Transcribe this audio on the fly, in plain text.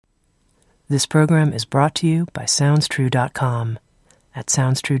This program is brought to you by SoundsTrue.com. At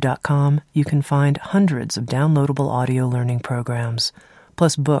SoundsTrue.com, you can find hundreds of downloadable audio learning programs,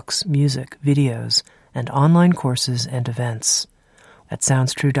 plus books, music, videos, and online courses and events. At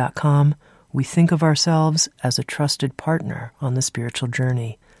SoundsTrue.com, we think of ourselves as a trusted partner on the spiritual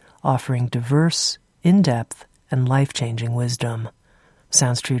journey, offering diverse, in-depth, and life-changing wisdom.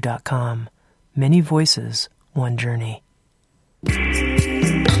 SoundsTrue.com. Many voices, one journey.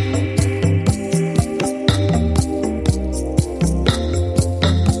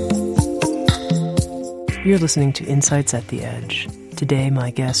 You're listening to Insights at the Edge. Today,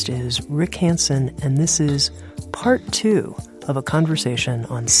 my guest is Rick Hanson, and this is part 2 of a conversation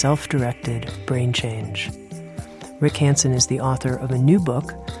on self-directed brain change. Rick Hanson is the author of a new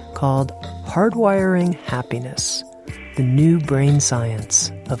book called Hardwiring Happiness, the New Brain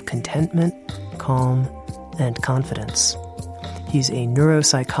Science of Contentment, Calm, and Confidence. He's a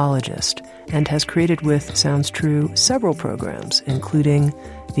neuropsychologist and has created with Sounds True several programs, including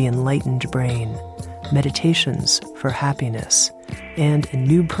the Enlightened Brain, Meditations for Happiness, and a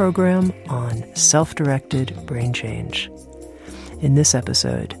new program on self-directed brain change. In this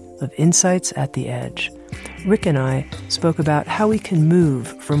episode of Insights at the Edge, Rick and I spoke about how we can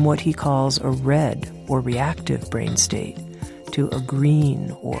move from what he calls a red or reactive brain state to a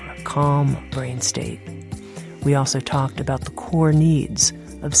green or calm brain state. We also talked about the core needs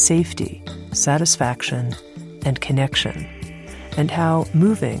of safety, satisfaction, and connection, and how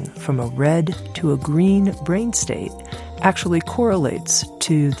moving from a red to a green brain state actually correlates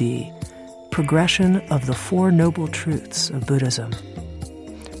to the progression of the Four Noble Truths of Buddhism.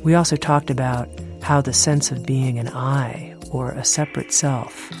 We also talked about how the sense of being an I, or a separate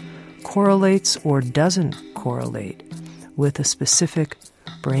self, correlates or doesn't correlate with a specific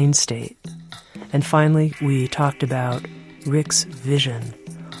brain state. And finally, we talked about Rick's vision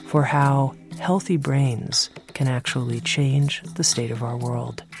for how healthy brains can actually change the state of our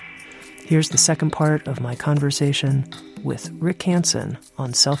world. Here's the second part of my conversation with Rick Hanson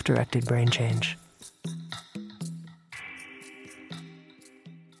on self-directed brain change.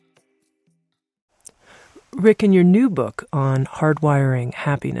 Rick, in your new book on hardwiring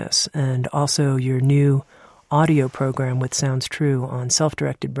happiness and also your new audio program with Sounds True on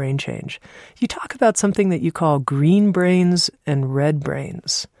self-directed brain change, you talk about something that you call green brains and red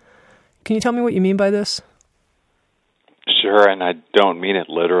brains. Can you tell me what you mean by this? Sure, and I don't mean it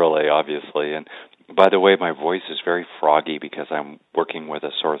literally, obviously. And by the way, my voice is very froggy because I'm working with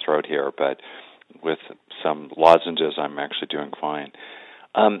a sore throat here, but with some lozenges, I'm actually doing fine.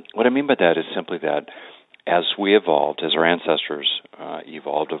 What I mean by that is simply that as we evolved, as our ancestors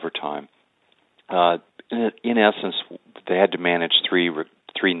evolved over time, in essence, they had to manage three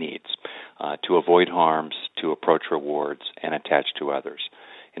needs: to avoid harms, to approach rewards, and attach to others.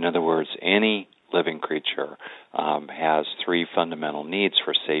 In other words, any living creature has three fundamental needs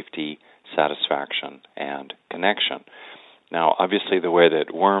for safety, satisfaction, and connection. Now, obviously, the way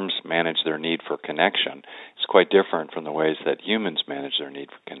that worms manage their need for connection is quite different from the ways that humans manage their need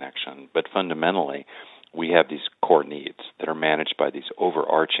for connection. But fundamentally, we have these core needs that are managed by these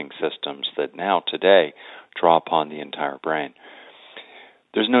overarching systems that now, today, draw upon the entire brain.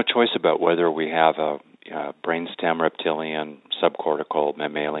 There's no choice about whether we have a brainstem reptilian, subcortical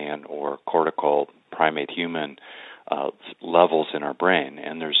mammalian, or cortical primate human levels in our brain,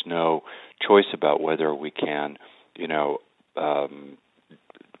 and there's no choice about whether we can,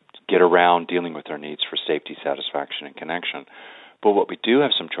 get around dealing with our needs for safety, satisfaction, and connection. But what we do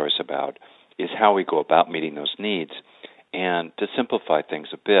have some choice about is how we go about meeting those needs. And to simplify things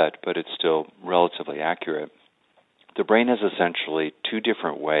a bit, but it's still relatively accurate, the brain has essentially two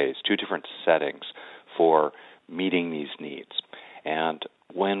different ways, two different settings for meeting these needs. And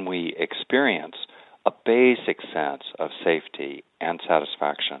when we experience a basic sense of safety and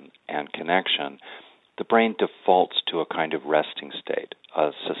satisfaction and connection, the brain defaults to a kind of resting state,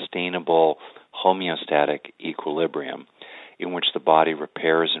 a sustainable homeostatic equilibrium in which the body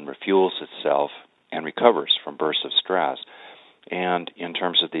repairs and refuels itself and recovers from bursts of stress. And in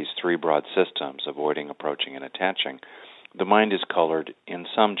terms of these three broad systems, avoiding, approaching, and attaching, the mind is colored in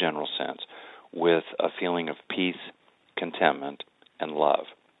some general sense with a feeling of peace, contentment, and love.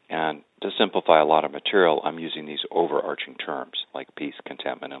 And to simplify a lot of material, I'm using these overarching terms like peace,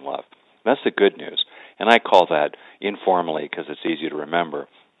 contentment, and love. That's the good news. And I call that, informally, because it's easy to remember,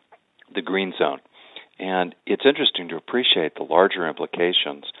 the green zone. And it's interesting to appreciate the larger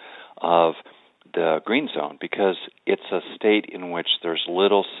implications of the green zone because it's a state in which there's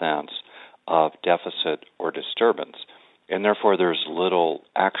little sense of deficit or disturbance, and therefore there's little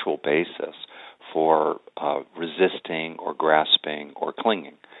actual basis for resisting or grasping or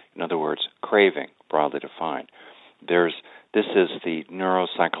clinging. In other words, craving, broadly defined. This is the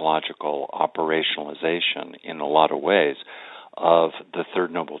neuropsychological operationalization in a lot of ways of the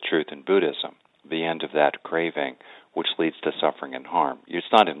third noble truth in Buddhism, the end of that craving, which leads to suffering and harm. It's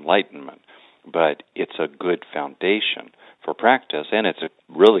not enlightenment, but it's a good foundation for practice, and it's a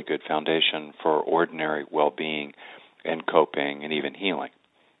really good foundation for ordinary well-being and coping and even healing.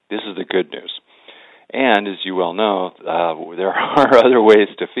 This is the good news. And as you well know, there are other ways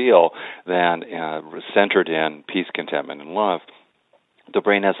to feel than centered in peace, contentment, and love. The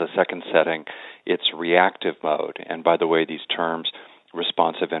brain has a second setting. It's reactive mode. And by the way, these terms,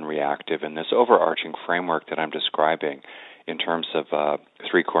 responsive and reactive, and this overarching framework that I'm describing in terms of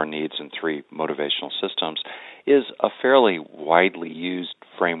 3 core needs and 3 motivational systems is a fairly widely used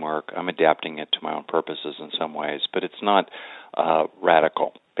framework. I'm adapting it to my own purposes in some ways, but it's not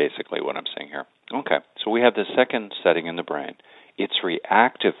radical, basically, what I'm saying here. Okay, so we have the second setting in the brain. It's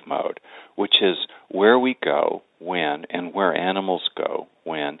reactive mode, which is where we go when and where animals go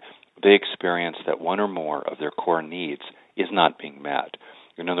when they experience that one or more of their core needs is not being met.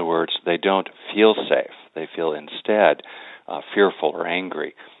 In other words, they don't feel safe. They feel instead fearful or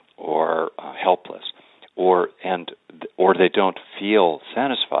angry or helpless, or they don't feel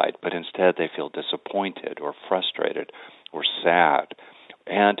satisfied, but instead they feel disappointed or frustrated or sad,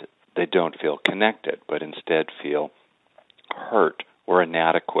 and they don't feel connected, but instead feel hurt or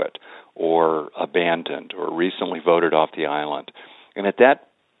inadequate or abandoned or recently voted off the island. And at that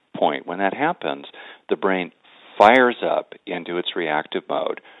point, when that happens, the brain fires up into its reactive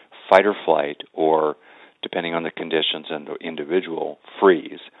mode, fight or flight, or, depending on the conditions and the individual,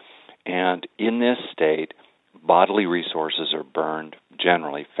 freeze. And in this state, bodily resources are burned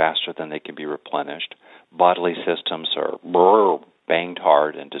generally faster than they can be replenished. Bodily systems are banged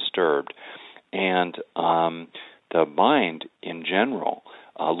hard and disturbed. And the mind, in general,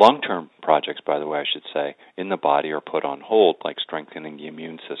 long-term projects, by the way, I should say, in the body are put on hold, like strengthening the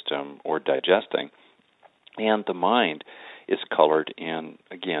immune system or digesting. And the mind is colored in,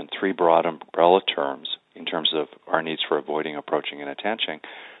 again, 3 broad umbrella terms in terms of our needs for avoiding, approaching, and attaching.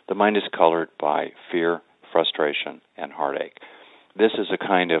 The mind is colored by fear, frustration, and heartache. This is a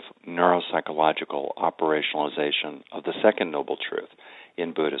kind of neuropsychological operationalization of the second noble truth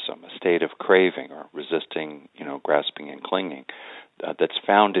in Buddhism, a state of craving or resisting, grasping and clinging that's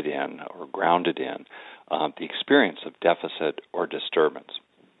founded in or grounded in the experience of deficit or disturbance.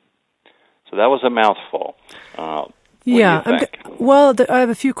 So that was a mouthful. Yeah. I have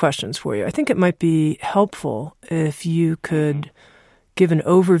a few questions for you. I think it might be helpful if you could give an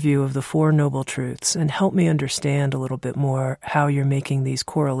overview of the 4 noble truths and help me understand a little bit more how you're making these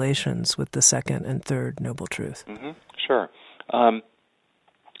correlations with the second and third noble truth. Mm-hmm. Sure.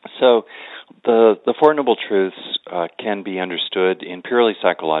 So the 4 noble truths can be understood in purely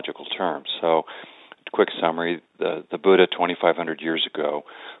psychological terms. So, quick summary, the Buddha 2,500 years ago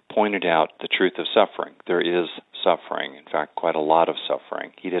pointed out the truth of suffering. There is suffering, in fact, quite a lot of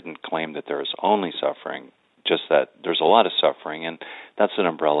suffering. He didn't claim that there is only suffering, just that there's a lot of suffering, and that's an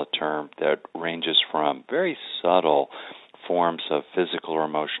umbrella term that ranges from very subtle forms of physical or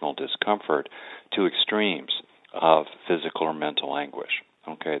emotional discomfort to extremes of physical or mental anguish.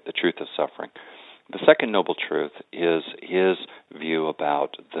 Okay, the truth of suffering. The second noble truth is his view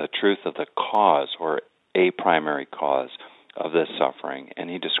about the truth of the cause or a primary cause of this suffering, and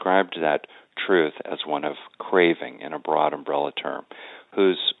he described that truth as one of craving in a broad umbrella term,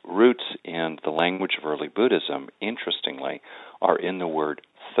 whose roots in the language of early Buddhism, interestingly, are in the word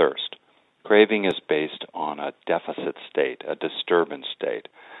thirst. Craving is based on a deficit state, a disturbance state,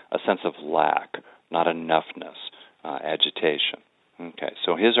 a sense of lack, not enoughness, agitation. Okay,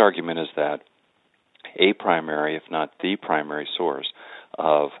 so his argument is that a primary, if not the primary source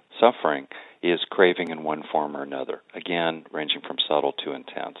of suffering is craving in one form or another, again, ranging from subtle to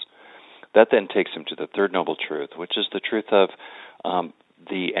intense. That then takes him to the third noble truth, which is the truth of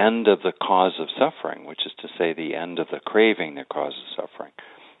the end of the cause of suffering, which is to say the end of the craving that causes suffering.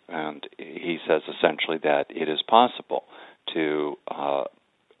 And he says essentially that it is possible to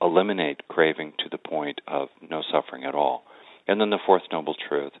eliminate craving to the point of no suffering at all. And then the fourth noble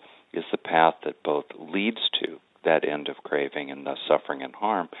truth is the path that both leads to that end of craving and thus suffering and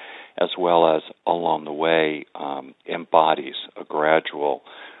harm, as well as along the way embodies a gradual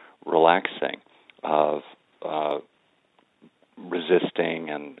relaxing of resisting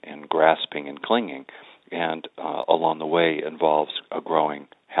and grasping and clinging, and along the way involves a growing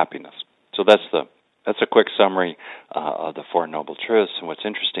happiness. So that's a quick summary of the 4 noble truths. And what's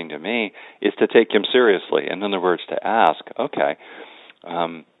interesting to me is to take him seriously. In other words, to ask, okay,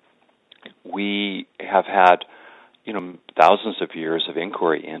 we have had thousands of years of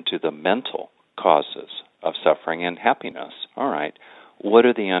inquiry into the mental causes of suffering and happiness. All right, what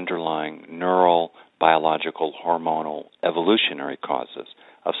are the underlying neural, biological, hormonal, evolutionary causes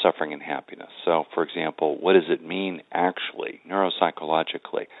of suffering and happiness? So, for example, what does it mean actually,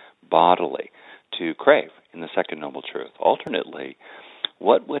 neuropsychologically, bodily, to crave in the second noble truth? Alternately,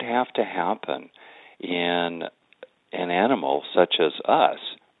 what would have to happen in an animal such as us,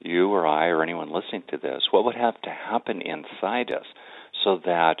 you or I or anyone listening to this, what would have to happen inside us so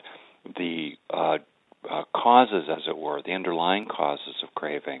that the causes, as it were, the underlying causes of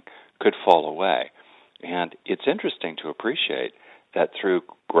craving could fall away? And it's interesting to appreciate that through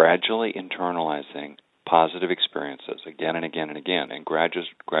gradually internalizing positive experiences again and again and again, and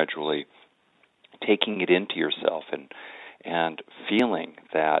gradually taking it into yourself and feeling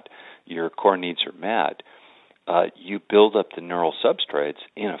that your core needs are met, you build up the neural substrates,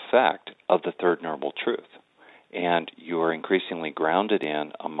 in effect, of the third noble truth. And you are increasingly grounded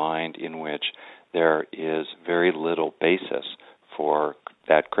in a mind in which there is very little basis for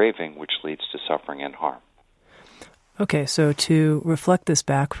that craving, which leads to suffering and harm. Okay, so to reflect this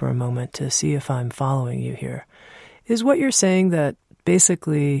back for a moment to see if I'm following you here, is what you're saying that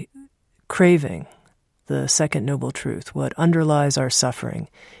basically craving, the second noble truth, what underlies our suffering,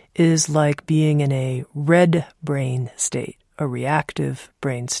 is like being in a red brain state, a reactive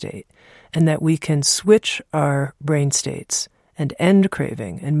brain state, and that we can switch our brain states and end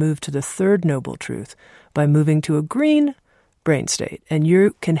craving and move to the third noble truth by moving to a green brain state. And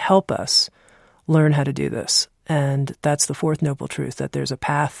you can help us learn how to do this. And that's the fourth noble truth, that there's a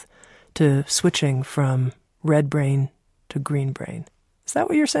path to switching from red brain to green brain. Is that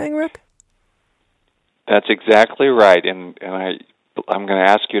what you're saying, Rick? That's exactly right. And I'm going to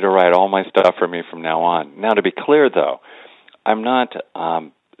ask you to write all my stuff for me from now on. Now, to be clear, though, I'm not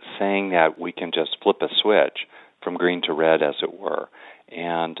saying that we can just flip a switch from green to red, as it were.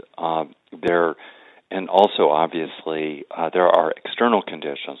 And also, obviously, there are external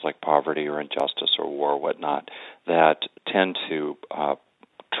conditions like poverty or injustice or war or whatnot that tend to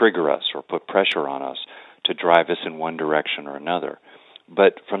trigger us or put pressure on us to drive us in one direction or another.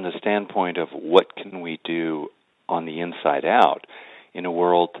 But from the standpoint of what can we do on the inside out in a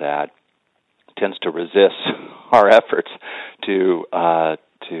world that tends to resist our efforts to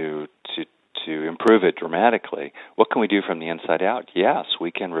improve it dramatically, what can we do from the inside out? Yes,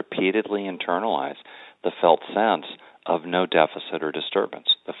 we can repeatedly internalize the felt sense of no deficit or disturbance,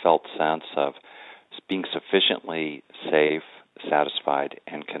 the felt sense of being sufficiently safe, satisfied,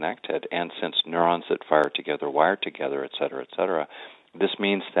 and connected. And since neurons that fire together wire together, et cetera, this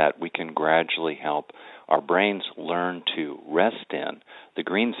means that we can gradually help our brains learn to rest in the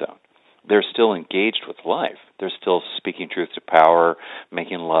green zone. They're still engaged with life. They're still speaking truth to power,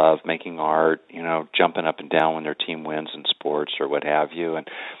 making love, making art, jumping up and down when their team wins in sports or what have you, and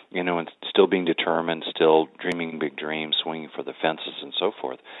still being determined, still dreaming big dreams, swinging for the fences and so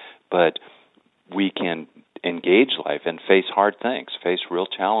forth. But we can engage life and face hard things, face real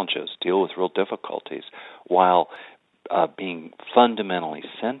challenges, deal with real difficulties, while being fundamentally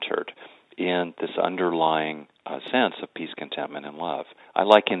centered in this underlying sense of peace, contentment, and love. I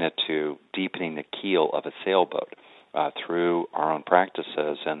liken it to deepening the keel of a sailboat through our own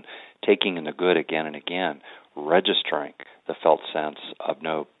practices and taking in the good again and again, registering the felt sense of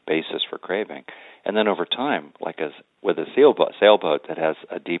no basis for craving. And then over time, with a sailboat that has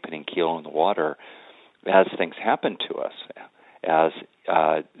a deepening keel in the water, as things happen to us, as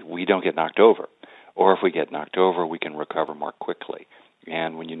we don't get knocked over, or if we get knocked over, we can recover more quickly.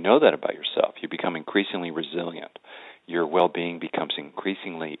 And when you know that about yourself, you become increasingly resilient. Your well-being becomes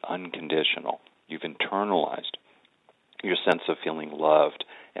increasingly unconditional. You've internalized your sense of feeling loved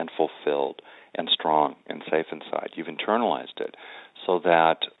and fulfilled and strong and safe inside. You've internalized it so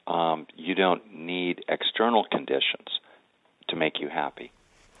that you don't need external conditions to make you happy.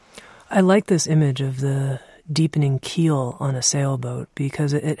 I like this image of the deepening keel on a sailboat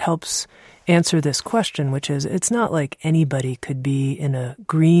because it helps answer this question, which is, it's not like anybody could be in a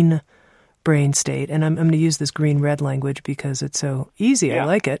green brain state. And I'm going to use this green-red language because it's so easy. Yeah. I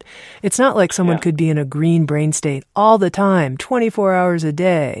like it. It's not like someone could be in a green brain state all the time, 24 hours a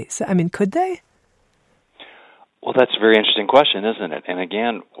day. So, could they? Well, that's a very interesting question, isn't it? And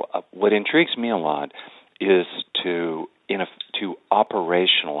again, what intrigues me a lot is to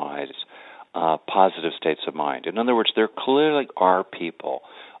operationalize positive states of mind. In other words, there clearly are people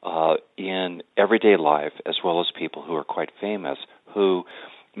in everyday life, as well as people who are quite famous, who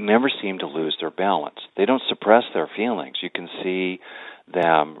never seem to lose their balance. They don't suppress their feelings. You can see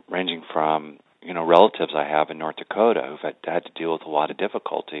them ranging from, relatives I have in North Dakota who've had to deal with a lot of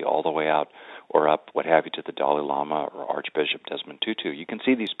difficulty all the way out or up, what have you, to the Dalai Lama or Archbishop Desmond Tutu, you can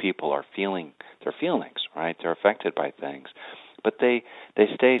see these people are feeling their feelings, right? They're affected by things, but they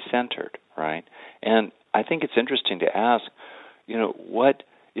stay centered, right? And I think it's interesting to ask, what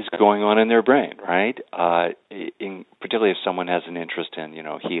is going on in their brain, right? Particularly if someone has an interest in,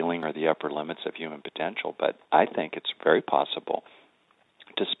 healing or the upper limits of human potential. But I think it's very possible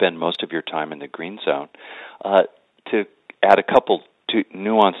to spend most of your time in the green zone. To add a couple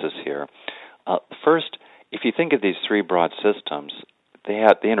nuances here. First, if you think of these three broad systems, they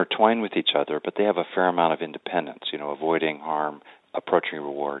intertwine with each other, but they have a fair amount of independence, avoiding harm, approaching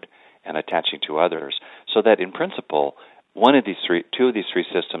reward, and attaching to others, so that in principle, two of these three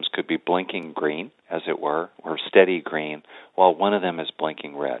systems could be blinking green, as it were, or steady green, while one of them is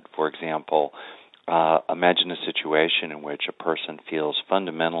blinking red. For example, imagine a situation in which a person feels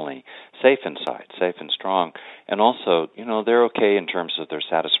fundamentally safe inside, safe and strong, and also, they're okay in terms of their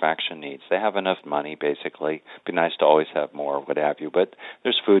satisfaction needs. They have enough money, basically. It'd be nice to always have more, what have you, but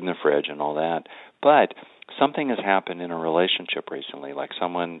there's food in the fridge and all that. But something has happened in a relationship recently, like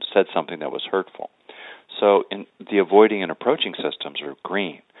someone said something that was hurtful. So in the avoiding and approaching systems are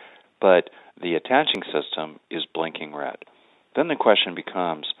green, but the attaching system is blinking red. Then the question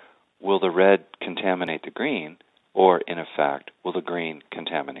becomes, will the red contaminate the green, or in effect, will the green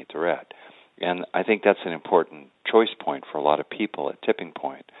contaminate the red? And I think that's an important choice point for a lot of people at tipping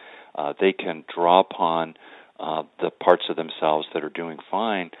point. They can draw upon the parts of themselves that are doing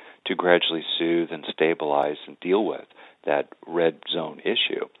fine to gradually soothe and stabilize and deal with that red zone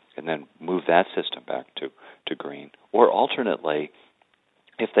issue, and then move that system back to green. Or alternately,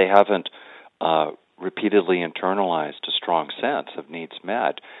 if they haven't repeatedly internalized a strong sense of needs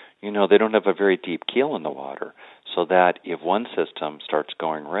met, they don't have a very deep keel in the water, so that if one system starts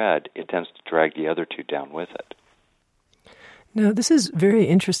going red, it tends to drag the other two down with it. Now, this is very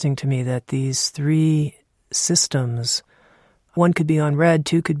interesting to me that these three systems, one could be on red,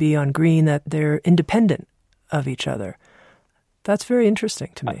 two could be on green, that they're independent of each other. That's very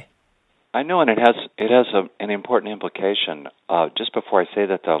interesting to me. I know, and it has an important implication. Just before I say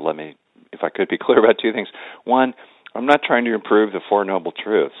that, though, let me, if I could, be clear about two things. One, I'm not trying to improve the Four Noble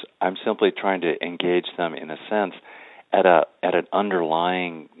Truths. I'm simply trying to engage them, in a sense, at an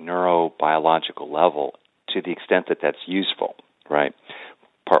underlying neurobiological level, to the extent that that's useful, right?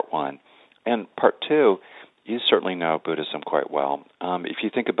 Part one. And part two, you certainly know Buddhism quite well. If you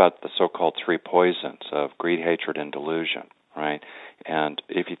think about the so-called three poisons of greed, hatred, and delusion, right? And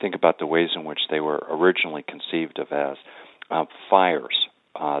if you think about the ways in which they were originally conceived of as fires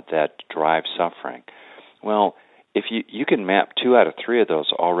that drive suffering, well, if you can map 2 out of 3 of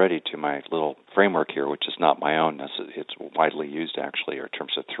those already to my little framework here, which is not my own, it's widely used actually, in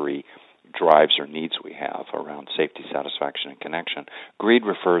terms of 3 drives or needs we have around safety, satisfaction, and connection. Greed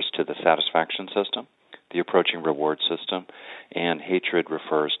refers to the satisfaction system, the approaching reward system, and hatred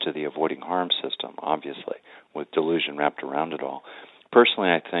refers to the avoiding harm system, obviously, with delusion wrapped around it all. Personally,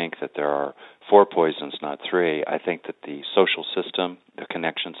 I think that there are 4 poisons, not 3. I think that the social system, the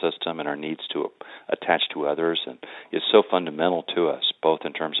connection system, and our needs to attach to others is so fundamental to us, both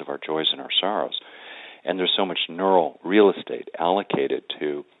in terms of our joys and our sorrows. And there's so much neural real estate allocated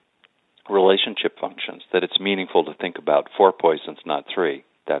to relationship functions that it's meaningful to think about 4 poisons, not 3.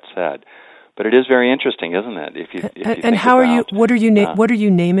 That said, but it is very interesting, isn't it? If you and how are you? What are you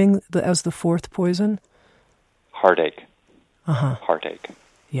naming as the 4th poison? Heartache. Heartache.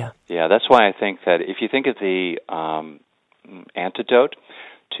 Yeah. Yeah, that's why I think that if you think of the antidote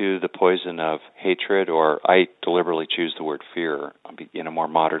to the poison of hatred, or I deliberately choose the word fear in a more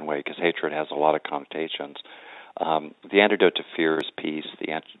modern way because hatred has a lot of connotations. The antidote to fear is peace.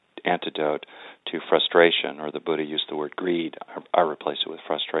 The antidote to frustration, or the Buddha used the word greed, I replace it with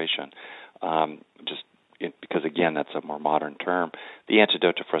frustration. Because, again, that's a more modern term. The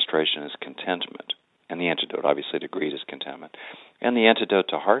antidote to frustration is contentment. And the antidote, obviously, to greed is contentment. And the antidote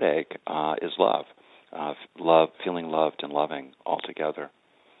to heartache is love. Feeling loved and loving altogether.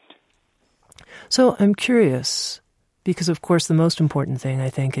 So I'm curious, because, of course, the most important thing, I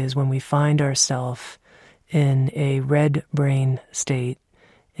think, is when we find ourselves in a red brain state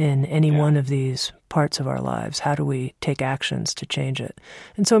in any one of these parts of our lives, how do we take actions to change it?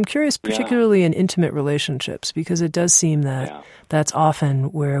 And so I'm curious, particularly in intimate relationships, because it does seem that that's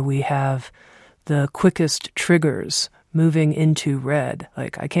often where we have the quickest triggers moving into red.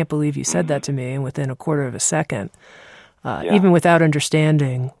 Like, I can't believe you said that to me, and within a quarter of a second, even without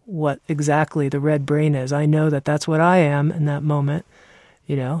understanding what exactly the red brain is, I know that that's what I am in that moment.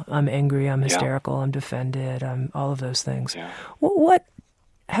 I'm angry, I'm hysterical, I'm defended, I'm all of those things. Yeah. What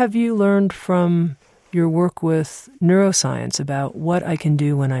have you learned from your work with neuroscience about what I can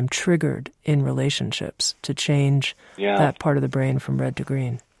do when I'm triggered in relationships to change that part of the brain from red to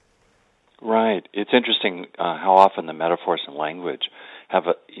green. Right. It's interesting how often the metaphors and language have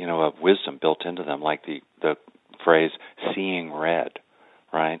a wisdom built into them, like the phrase "seeing red,"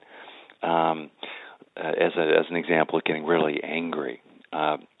 right? As an example of getting really angry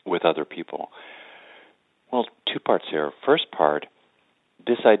with other people. Well, two parts here. First part,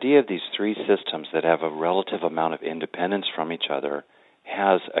 this idea of these three systems that have a relative amount of independence from each other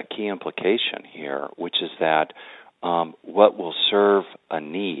has a key implication here, which is that what will serve a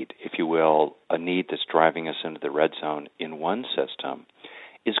need, if you will, a need that's driving us into the red zone in one system,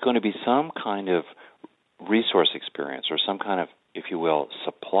 is going to be some kind of resource experience or some kind of, if you will,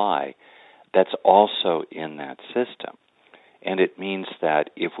 supply that's also in that system. And it means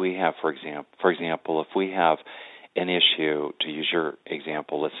that if we have, for example, if we have an issue, to use your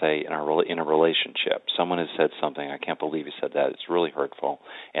example, let's say in a relationship, someone has said something, I can't believe he said that, it's really hurtful,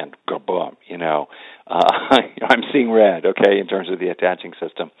 and boom, I'm seeing red, okay, in terms of the attaching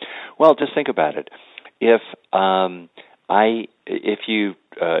system. Well, just think about it. If you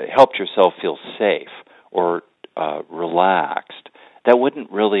helped yourself feel safe or relaxed, that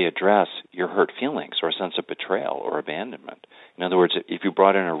wouldn't really address your hurt feelings or a sense of betrayal or abandonment. In other words, if you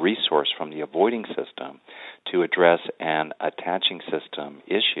brought in a resource from the avoiding system to address an attaching system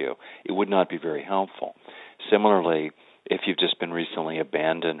issue, it would not be very helpful. Similarly, if you've just been recently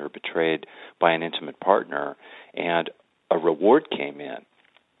abandoned or betrayed by an intimate partner and a reward came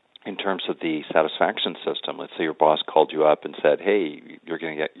in terms of the satisfaction system, let's say your boss called you up and said, "Hey, you're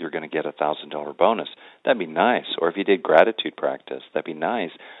going to get a $1,000 bonus." That'd be nice. Or if you did gratitude practice, that'd be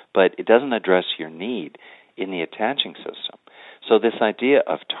nice. But it doesn't address your need in the attaching system. So this idea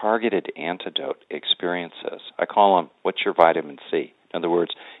of targeted antidote experiences, I call them, what's your vitamin C? In other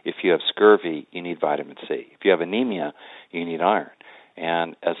words, if you have scurvy, you need vitamin C. If you have anemia, you need iron.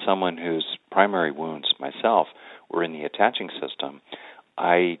 And as someone whose primary wounds myself were in the attaching system,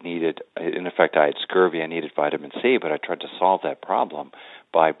 I had scurvy, I needed vitamin C, but I tried to solve that problem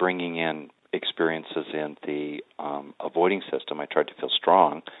by bringing in experiences in the avoiding system. I tried to feel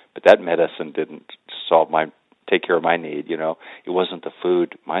strong, but that medicine didn't take care of my need, It wasn't the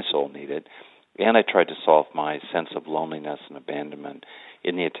food my soul needed. And I tried to solve my sense of loneliness and abandonment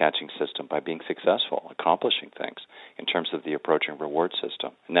in the attaching system by being successful, accomplishing things in terms of the approaching reward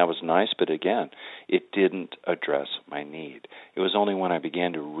system. And that was nice, but again, it didn't address my need. It was only when I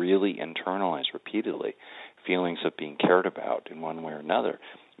began to really internalize repeatedly feelings of being cared about in one way or another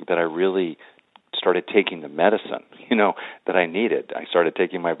that I really started taking the medicine, that I needed. I started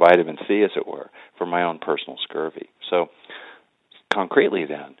taking my vitamin C, as it were, for my own personal scurvy. So concretely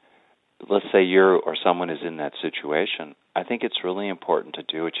then, let's say you're or someone is in that situation, I think it's really important to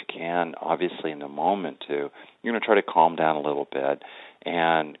do what you can, obviously in the moment you're going to try to calm down a little bit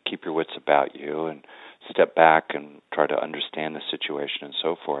and keep your wits about you and step back and try to understand the situation and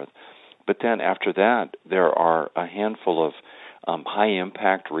so forth. But then after that, there are a handful of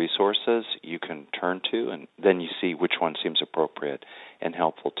high-impact resources you can turn to, and then you see which one seems appropriate and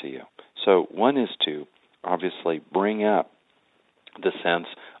helpful to you. So one is to obviously bring up the sense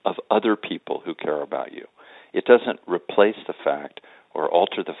of other people who care about you. It doesn't replace the fact or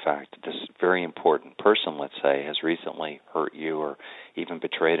alter the fact that this very important person, let's say, has recently hurt you or even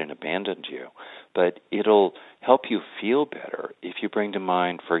betrayed and abandoned you. But it'll help you feel better if you bring to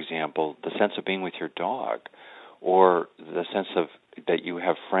mind, for example, the sense of being with your dog, or the sense of that you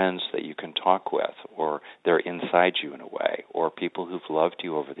have friends that you can talk with, or they're inside you in a way, or people who've loved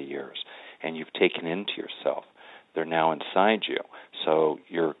you over the years and you've taken into yourself. They're now inside you. So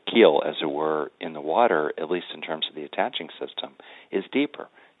your keel, as it were, in the water, at least in terms of the attaching system, is deeper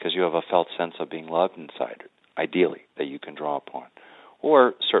because you have a felt sense of being loved inside, ideally, that you can draw upon.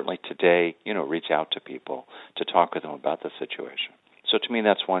 Or certainly today, reach out to people to talk with them about the situation. So to me,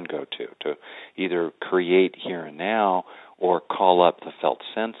 that's one go-to, to either create here and now or call up the felt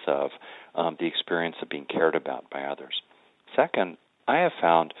sense of the experience of being cared about by others. Second, I have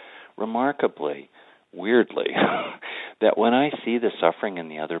found remarkably, weirdly, that when I see the suffering in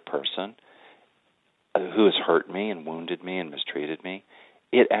the other person who has hurt me and wounded me and mistreated me,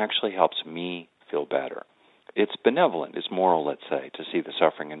 it actually helps me feel better. It's benevolent, it's moral, let's say, to see the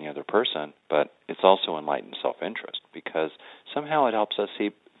suffering in the other person, but it's also enlightened self-interest because somehow it helps us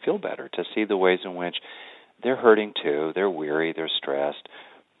feel better, to see the ways in which they're hurting too, they're weary, they're stressed.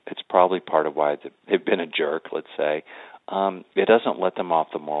 It's probably part of why they've been a jerk, let's say. It doesn't let them off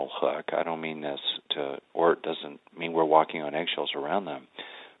the moral hook. I don't mean this or it doesn't mean we're walking on eggshells around them.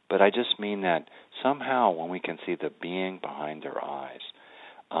 But I just mean that somehow when we can see the being behind their eyes,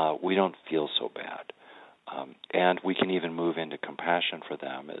 we don't feel so bad. And we can even move into compassion for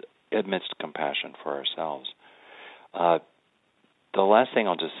them amidst compassion for ourselves. The last thing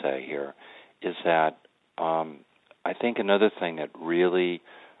I'll just say here is that I think another thing that really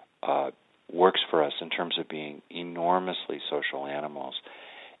works for us in terms of being enormously social animals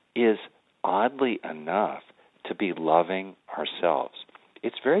is, oddly enough, to be loving ourselves.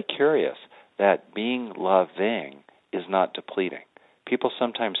 It's very curious that being loving is not depleting. People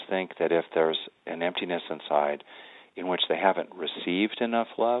sometimes think that if there's an emptiness inside in which they haven't received enough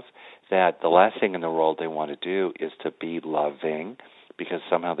love, that the last thing in the world they want to do is to be loving, because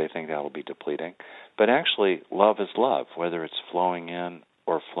somehow they think that will be depleting. But actually, love is love, whether it's flowing in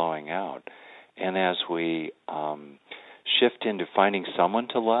or flowing out. And as we shift into finding someone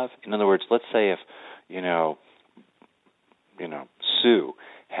to love, in other words, let's say if, Sue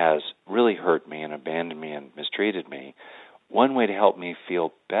has really hurt me and abandoned me and mistreated me, one way to help me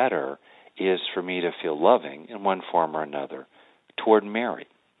feel better is for me to feel loving in one form or another toward Mary.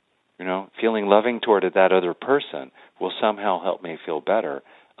 Feeling loving toward that other person will somehow help me feel better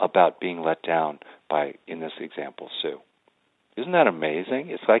about being let down by, in this example, Sue. Isn't that amazing?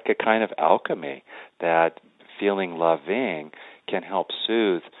 It's like a kind of alchemy that feeling loving can help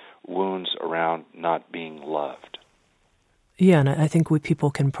soothe wounds around not being loved. Yeah, and I think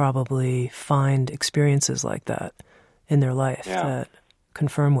people can probably find experiences like that in their life that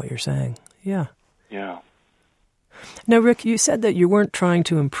confirm what you're saying. Yeah. Yeah. Now, Rick, you said that you weren't trying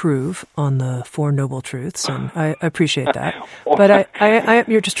to improve on the Four Noble Truths, and I appreciate that. But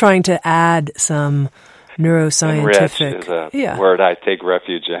you're just trying to add some neuroscientific... Enrich is a word I take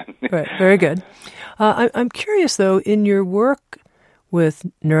refuge in. Right, very good. I'm curious, though, in your work with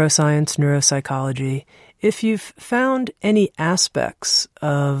neuroscience, neuropsychology, if you've found any aspects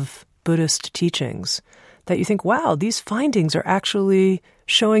of Buddhist teachings that you think, wow, these findings are actually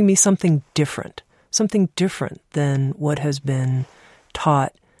showing me something different than what has been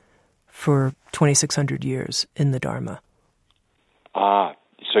taught for 2,600 years in the Dharma.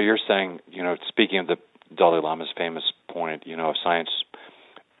 So you're saying, speaking of the Dalai Lama's famous point, if science,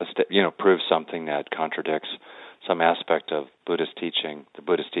 proves something that contradicts some aspect of Buddhist teaching, the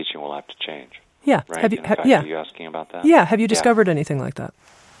Buddhist teaching will have to change. Yeah. Right? Are you asking about that? Yeah. Have you discovered anything like that?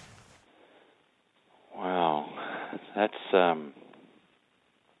 Wow. That's,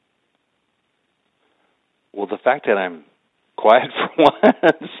 well, the fact that I'm quiet for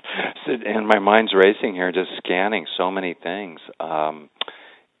once and my mind's racing here, just scanning so many things.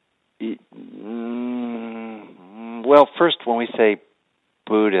 Well, first, when we say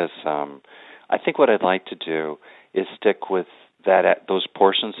Buddhism, I think what I'd like to do is stick with those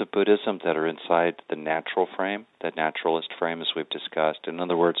portions of Buddhism that are inside the natural frame, that naturalist frame, as we've discussed. In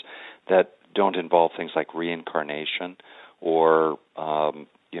other words, that don't involve things like reincarnation or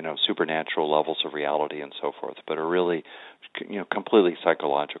supernatural levels of reality and so forth, but are really completely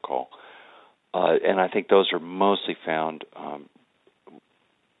psychological. And I think those are mostly found,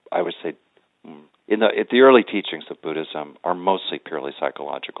 I would say, at the early teachings of Buddhism are mostly purely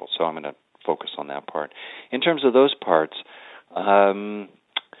psychological. So I'm going to focus on that part. In terms of those parts, I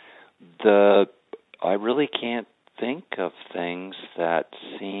really can't think of things that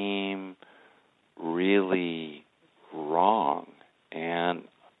seem really wrong, and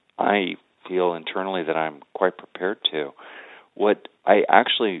I feel internally that I'm quite prepared to. What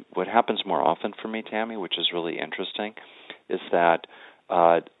happens more often for me, Tami, which is really interesting, is that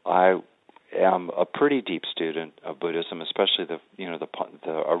I am a pretty deep student of Buddhism, especially the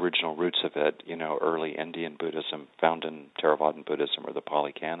original roots of it, early Indian Buddhism found in Theravadan Buddhism or the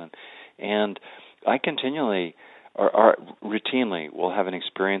Pali Canon, and I continually or routinely will have an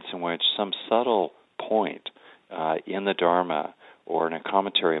experience in which some subtle point in the Dharma or in a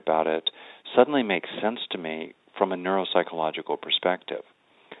commentary about it suddenly makes sense to me from a neuropsychological perspective.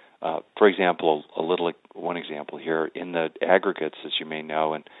 For example, one example here, in the aggregates, as you may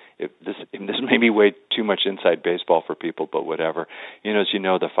know, and this may be way too much inside baseball for people, but whatever. As you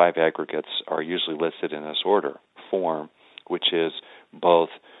know, the 5 aggregates are usually listed in this order: form, which is both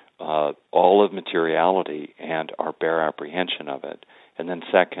all of materiality and our bare apprehension of it, and then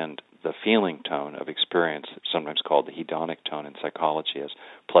second, the feeling tone of experience, sometimes called the hedonic tone in psychology, as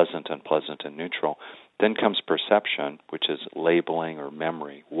pleasant, unpleasant, and neutral. Then comes perception, which is labeling or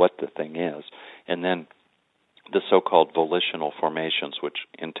memory, what the thing is, and then the so-called volitional formations, which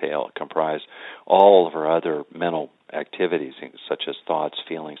comprise all of our other mental activities, such as thoughts,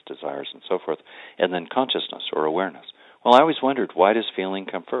 feelings, desires, and so forth, and then consciousness or awareness. Well, I always wondered, why does feeling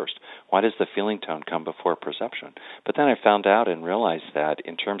come first? Why does the feeling tone come before perception? But then I found out and realized that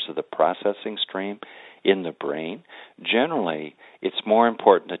in terms of the processing stream, in the brain, generally it's more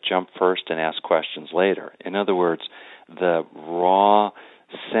important to jump first and ask questions later. In other words, the raw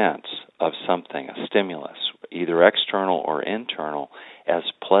sense of something, a stimulus, either external or internal, as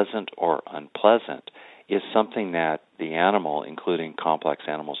pleasant or unpleasant, is something that the animal, including complex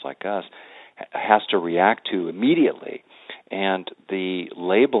animals like us, has to react to immediately. And the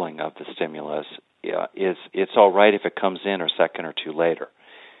labeling of the stimulus it's all right if it comes in a second or two later.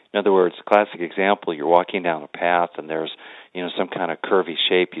 In other words, classic example, you're walking down a path and there's some kind of curvy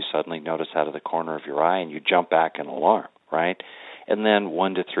shape you suddenly notice out of the corner of your eye and you jump back in alarm, right? And then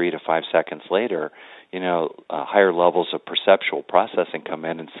 1 to 3 to 5 seconds later, higher levels of perceptual processing come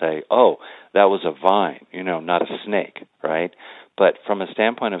in and say, oh, that was a vine, not a snake, right? But from a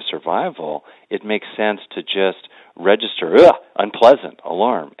standpoint of survival, it makes sense to just register, unpleasant,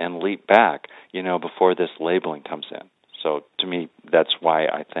 alarm, and leap back, before this labeling comes in. So to me, that's why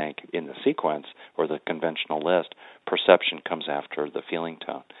I think in the sequence or the conventional list, perception comes after the feeling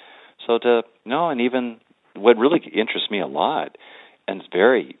tone. So and even what really interests me a lot, and it's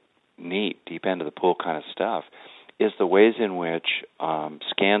very neat, deep end of the pool kind of stuff, is the ways in which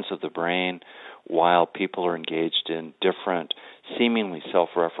scans of the brain, while people are engaged in different seemingly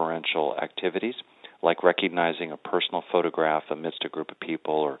self-referential activities, like recognizing a personal photograph amidst a group of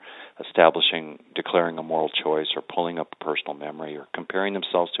people, or declaring a moral choice, or pulling up a personal memory, or comparing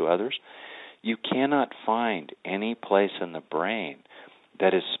themselves to others, you cannot find any place in the brain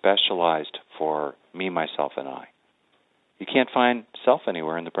that is specialized for me, myself, and I. You can't find self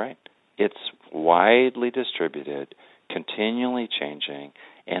anywhere in the brain. It's widely distributed, continually changing,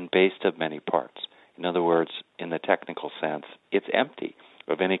 and based of many parts. In other words, in the technical sense, it's empty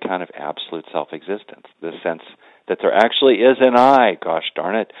of any kind of absolute self-existence, the sense that there actually is an I, gosh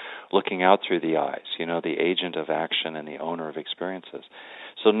darn it, looking out through the eyes, the agent of action and the owner of experiences.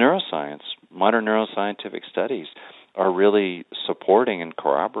 So neuroscience, modern neuroscientific studies are really supporting and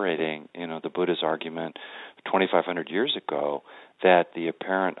corroborating, the Buddha's argument 2,500 years ago that the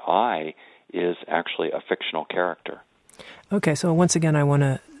apparent I is actually a fictional character. Okay, so once again, I want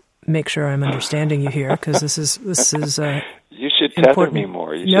to make sure I'm understanding you here, because this is you should tether me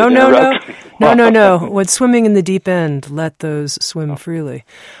more. No. When swimming in the deep end, let those swim freely.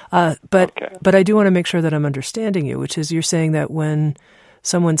 But I do want to make sure that I'm understanding you, which is you're saying that when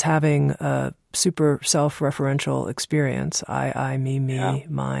someone's having a super self-referential experience, I, me,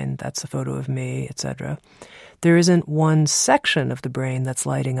 mine, that's a photo of me, etc., there isn't one section of the brain that's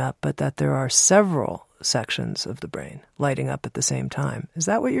lighting up, but that there are several sections of the brain lighting up at the same time. Is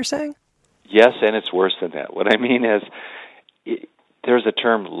that what you're saying? Yes, and it's worse than that. What I mean is, there's a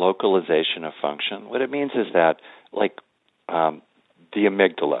term localization of function. What it means is that, the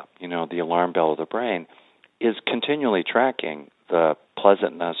amygdala, the alarm bell of the brain, is continually tracking the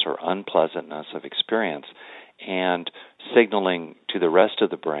pleasantness or unpleasantness of experience and signaling to the rest of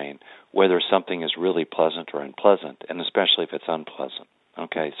the brain whether something is really pleasant or unpleasant, and especially if it's unpleasant.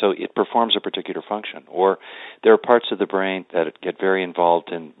 Okay, so it performs a particular function. Or there are parts of the brain that get very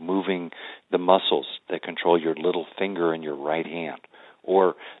involved in moving the muscles that control your little finger in your right hand.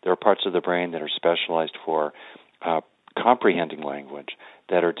 Or there are parts of the brain that are specialized for comprehending language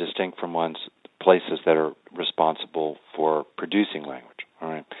that are distinct from one's places that are responsible for producing language. All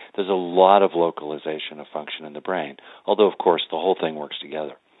right, there's a lot of localization of function in the brain, although, of course, the whole thing works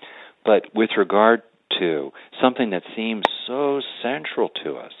together. But with regard to something that seems so central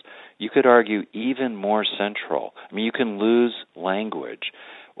to us, you could argue even more central. I mean, you can lose language,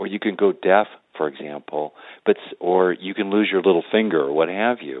 or you can go deaf, for example, or you can lose your little finger or what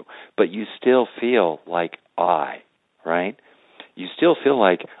have you, but you still feel like I, right? You still feel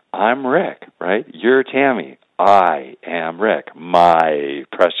like I'm Rick, right? You're Tami. I am Rick, my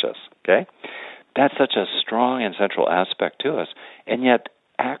precious, okay? That's such a strong and central aspect to us, and yet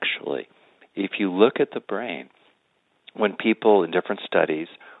actually, if you look at the brain, when people in different studies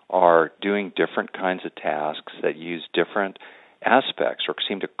are doing different kinds of tasks that use different aspects or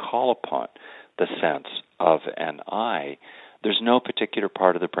seem to call upon the sense of an I, there's no particular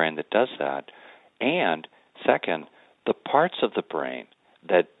part of the brain that does that. And second, the parts of the brain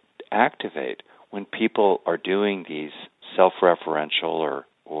that activate when people are doing these self-referential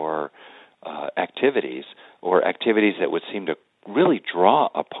or activities, or activities that would seem to really draw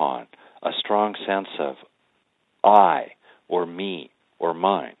upon a strong sense of I or me or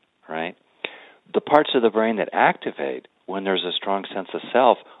mine, right? The parts of the brain that activate when there's a strong sense of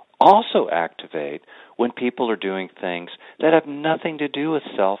self also activate when people are doing things that have nothing to do with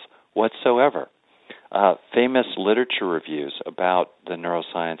self whatsoever. Famous literature reviews about the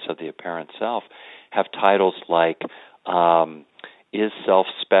neuroscience of the apparent self have titles like, Is Self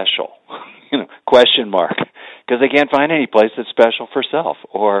Special? question mark, because they can't find any place that's special for self.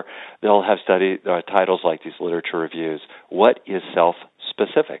 Or they'll have titles like these literature reviews, "What is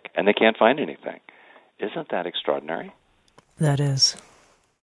self-specific?" And they can't find anything. Isn't that extraordinary? That is.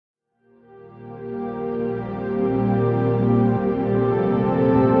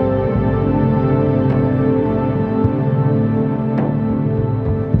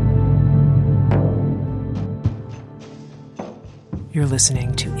 You're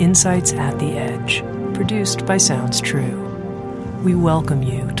listening to Insights at the Edge, produced by Sounds True. We welcome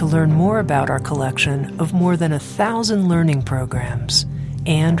you to learn more about our collection of more than 1,000 learning programs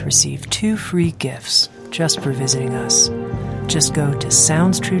and receive 2 free gifts just for visiting us. Just go to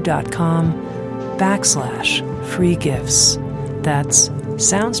soundstrue.com/free gifts. That's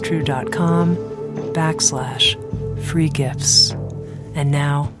soundstrue.com/free gifts. And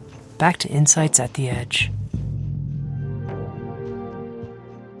now, back to Insights at the Edge.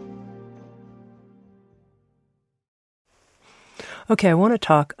 Okay, I want to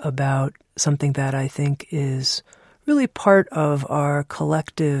talk about something that I think is really part of our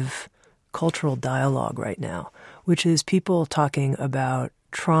collective cultural dialogue right now, which is people talking about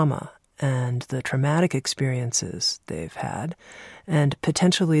trauma and the traumatic experiences they've had, and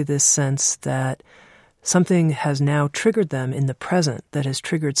potentially this sense that something has now triggered them in the present that has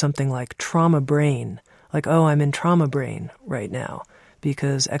triggered something like trauma brain, like, oh, I'm in trauma brain right now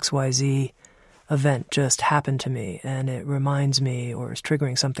because XYZ event just happened to me and it reminds me or is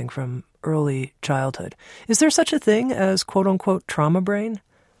triggering something from early childhood. Is there such a thing as quote-unquote trauma brain?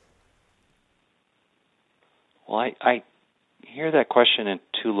 Well, I hear that question in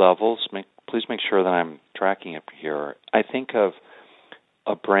 2 levels. Please make sure that I'm tracking it here. I think of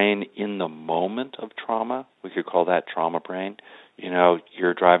a brain in the moment of trauma. We could call that trauma brain.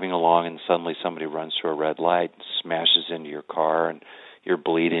 You're driving along and suddenly somebody runs through a red light, smashes into your car, and you're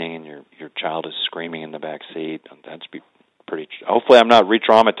bleeding, and your child is screaming in the back seat. That's pretty. Hopefully, I'm not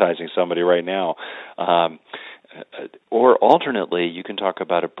re-traumatizing somebody right now. Or alternately, you can talk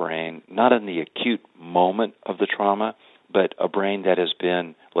about a brain not in the acute moment of the trauma, but a brain that has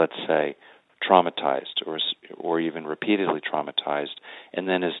been, let's say, traumatized or even repeatedly traumatized, and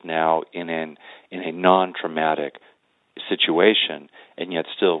then is now in a non-traumatic situation, and yet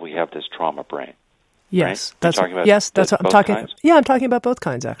still we have this trauma brain. Yes, right? That's what I'm talking. Kinds? Yeah, I'm talking about both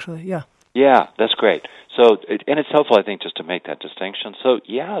kinds actually. Yeah. Yeah, that's great. So, and it's helpful, I think, just to make that distinction. So,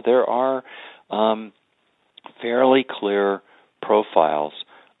 yeah, there are fairly clear profiles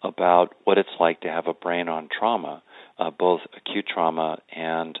about what it's like to have a brain on trauma, both acute trauma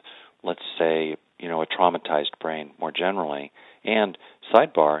and, let's say, a traumatized brain more generally. And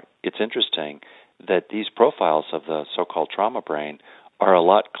sidebar, it's interesting that these profiles of the so-called trauma brain are a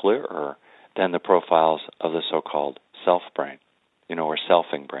lot clearer than the profiles of the so-called self-brain, or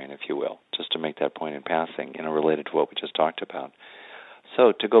selfing brain, if you will, just to make that point in passing, related to what we just talked about.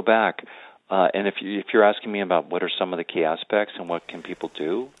 So to go back, and if you're asking me about what are some of the key aspects and what can people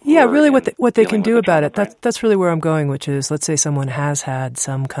do? Yeah, really what they can do about it. That's really where I'm going, which is, let's say someone has had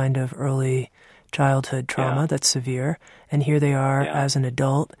some kind of early childhood trauma that's severe, and here they are as an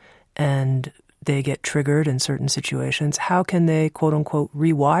adult, and they get triggered in certain situations. How can they, quote-unquote,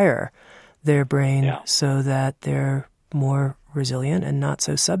 rewire their brain so that they're more resilient and not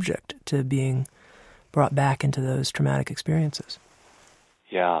so subject to being brought back into those traumatic experiences?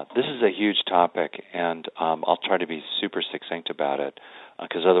 Yeah, this is a huge topic, and I'll try to be super succinct about it,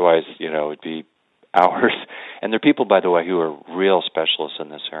 because otherwise, it'd be hours. And there are people, by the way, who are real specialists in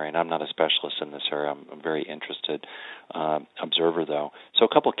this area, and I'm not a specialist in this area. I'm a very interested observer, though. So a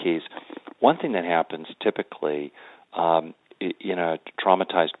couple keys. One thing that happens typically in a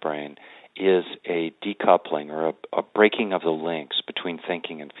traumatized brain is a decoupling or a breaking of the links between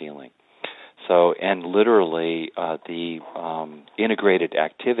thinking and feeling. So, and literally the integrated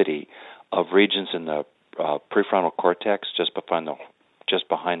activity of regions in the prefrontal cortex just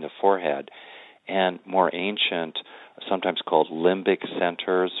behind the forehead, and more ancient, sometimes called limbic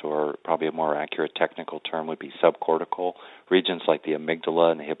centers, or probably a more accurate technical term would be subcortical regions like the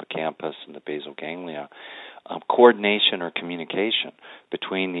amygdala and the hippocampus and the basal ganglia. Coordination or communication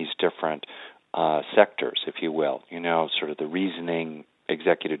between these different sectors, if you will, sort of the reasoning,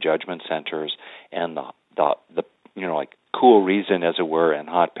 executive judgment centers, and the like cool reason, as it were, and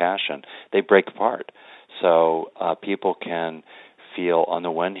hot passion, they break apart. So people can feel, on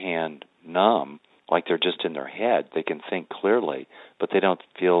the one hand, numb, like they're just in their head. They can think clearly, but they don't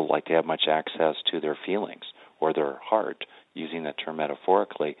feel like they have much access to their feelings or their heart, using that term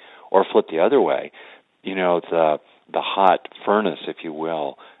metaphorically. Or flip the other way, the hot furnace, if you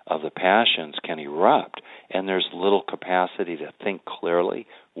will, of the passions can erupt, and there's little capacity to think clearly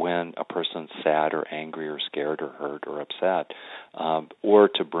when a person's sad or angry or scared or hurt or upset, or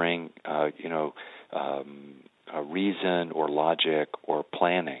to bring a reason or logic or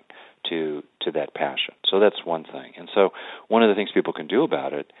planning to that passion. So that's one thing. And so one of the things people can do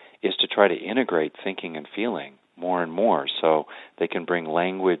about it is to try to integrate thinking and feeling more and more, so they can bring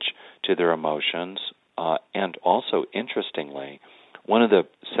language to their emotions. And also, interestingly, one of the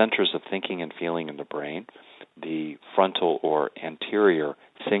centers of thinking and feeling in the brain, the frontal or anterior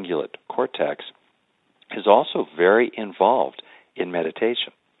cingulate cortex, is also very involved in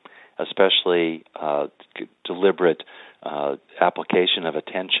meditation, especially deliberate application of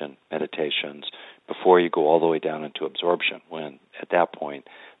attention meditations before you go all the way down into absorption, when at that point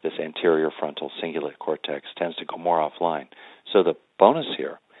this anterior frontal cingulate cortex tends to go more offline. So the bonus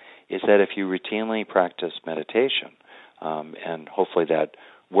here is that if you routinely practice meditation, and hopefully that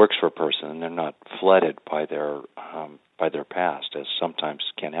works for a person and they're not flooded by their past, as sometimes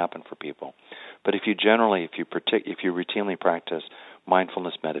can happen for people. But if you routinely practice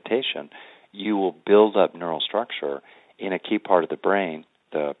mindfulness meditation, you will build up neural structure in a key part of the brain,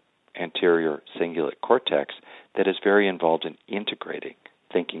 the anterior cingulate cortex, that is very involved in integrating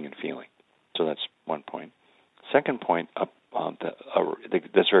thinking and feeling. So that's one point. Second point,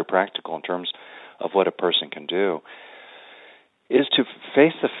 that's very practical in terms of what a person can do, is to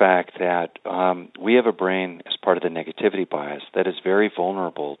face the fact that we have a brain as part of the negativity bias that is very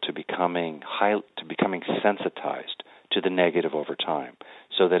vulnerable to becoming sensitized to the negative over time,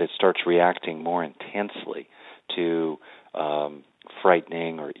 so that it starts reacting more intensely to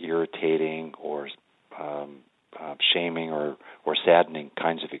frightening or irritating or shaming or saddening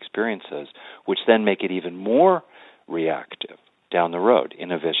kinds of experiences, which then make it even more reactive down the road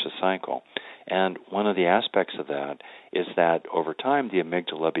in a vicious cycle. And one of the aspects of that is that over time the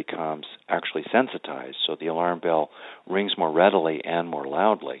amygdala becomes actually sensitized, so the alarm bell rings more readily and more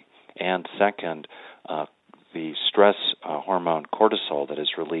loudly. And second, the stress hormone cortisol that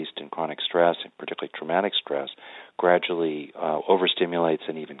is released in chronic stress, and particularly traumatic stress, gradually overstimulates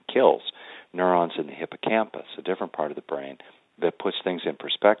and even kills neurons in the hippocampus, a different part of the brain that puts things in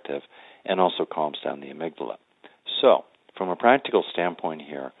perspective and also calms down the amygdala. So, from a practical standpoint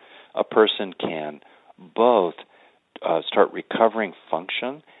here, a person can both start recovering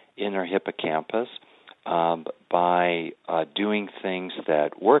function in their hippocampus by doing things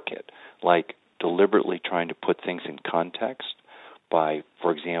that work it, like deliberately trying to put things in context by,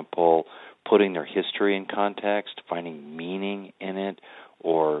 for example, putting their history in context, finding meaning in it,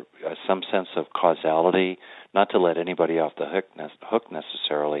 or some sense of causality, not to let anybody off the hook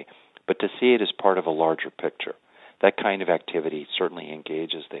necessarily, but to see it as part of a larger picture. That kind of activity certainly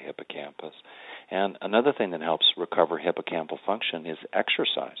engages the hippocampus. And another thing that helps recover hippocampal function is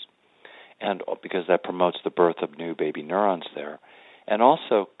exercise, and because that promotes the birth of new baby neurons there, and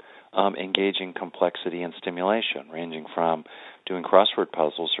also engaging complexity and stimulation, ranging from doing crossword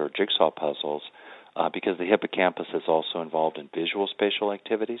puzzles or jigsaw puzzles, because the hippocampus is also involved in visual spatial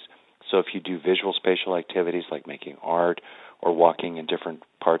activities. So if you do visual spatial activities like making art or walking in different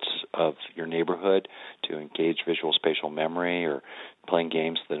parts of your neighborhood to engage visual spatial memory, or playing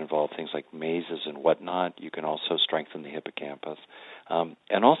games that involve things like mazes and whatnot, you can also strengthen the hippocampus.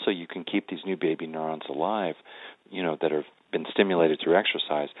 And also you can keep these new baby neurons alive, that have been stimulated through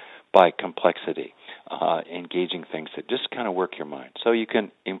exercise by complexity, engaging things that just kind of work your mind. So you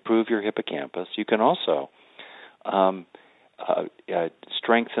can improve your hippocampus. You can also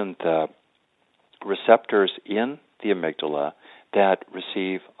strengthen the receptors in the amygdala that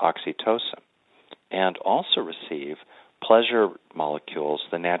receive oxytocin and also receive pleasure molecules,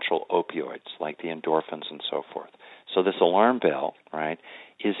 the natural opioids like the endorphins and so forth. So this alarm bell, right,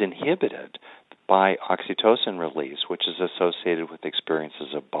 is inhibited by oxytocin release, which is associated with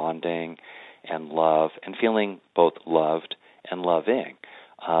experiences of bonding and love and feeling both loved and loving.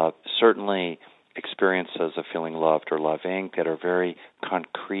 Certainly experiences of feeling loved or loving that are very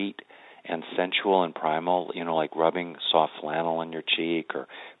concrete and sensual and primal, like rubbing soft flannel on your cheek or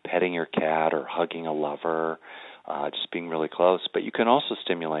petting your cat or hugging a lover, just being really close. But you can also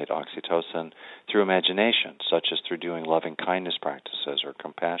stimulate oxytocin through imagination, such as through doing loving kindness practices or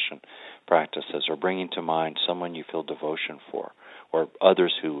compassion practices, or bringing to mind someone you feel devotion for, or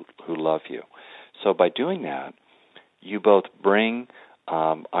others who love you. So by doing that, you both bring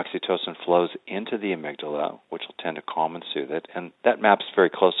oxytocin flows into the amygdala, which will tend to calm and soothe it, and that maps very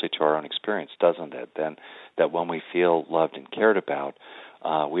closely to our own experience, doesn't it? Then that when we feel loved and cared about,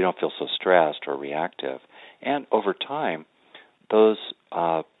 we don't feel so stressed or reactive. And over time, those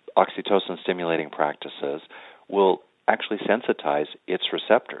oxytocin-stimulating practices will actually sensitize its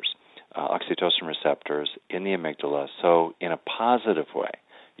receptors, oxytocin receptors in the amygdala. So in a positive way,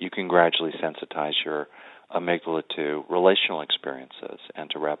 you can gradually sensitize your amygdala to relational experiences. And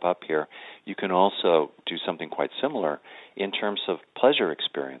to wrap up here, you can also do something quite similar in terms of pleasure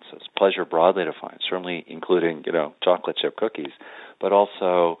experiences, pleasure broadly defined, certainly including, chocolate chip cookies, but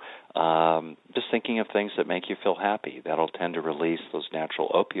also just thinking of things that make you feel happy. That'll tend to release those natural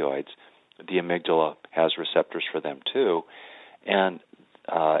opioids. The amygdala has receptors for them too. And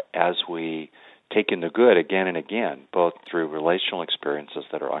as we take in the good again and again, both through relational experiences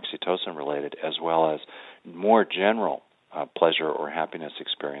that are oxytocin related, as well as more general pleasure or happiness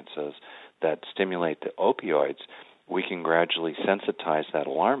experiences that stimulate the opioids, we can gradually sensitize that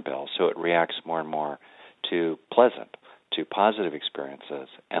alarm bell so it reacts more and more to pleasant, to positive experiences,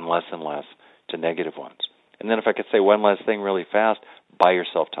 and less to negative ones. And then if I could say one last thing really fast, buy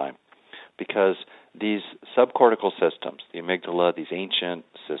yourself time. Because these subcortical systems, the amygdala, these ancient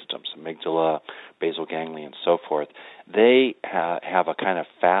systems, amygdala, basal ganglia, and so forth, they have a kind of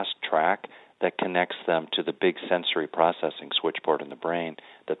fast track that connects them to the big sensory processing switchboard in the brain,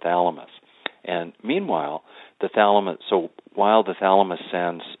 the thalamus. And meanwhile, while the thalamus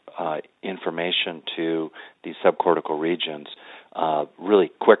sends information to these subcortical regions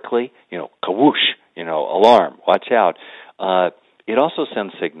really quickly, kawoosh, alarm, watch out, it also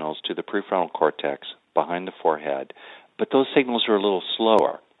sends signals to the prefrontal cortex behind the forehead, but those signals are a little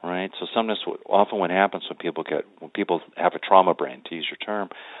slower, right? So often what happens when people have a trauma brain, to use your term,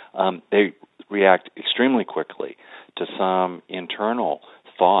 they react extremely quickly to some internal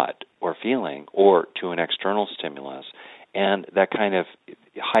thought or feeling or to an external stimulus, and that kind of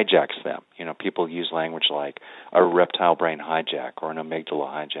hijacks them. People use language like a reptile brain hijack or an amygdala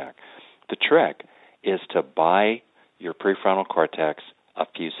hijack. The trick is to buy your prefrontal cortex a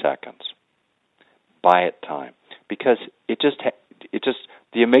few seconds. Buy it time, because the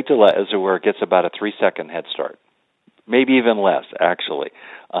amygdala, as it were, gets about a 3-second head start, maybe even less, actually.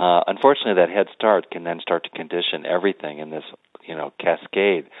 Unfortunately, that head start can then start to condition everything in this,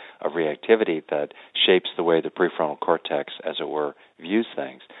 cascade of reactivity that shapes the way the prefrontal cortex, as it were, views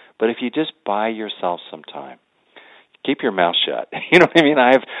things. But if you just buy yourself some time, keep your mouth shut. You know what I mean?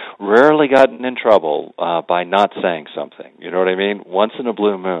 I've rarely gotten in trouble by not saying something. You know what I mean? Once in a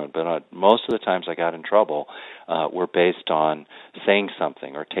blue moon. But most of the times I got in trouble were based on saying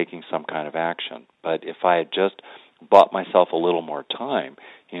something or taking some kind of action. But if I had just bought myself a little more time,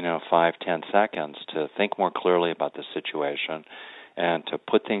 5-10 seconds to think more clearly about the situation and to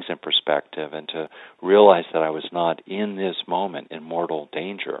put things in perspective and to realize that I was not in this moment in mortal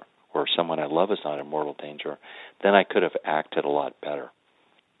danger, or someone I love is not in mortal danger, then I could have acted a lot better.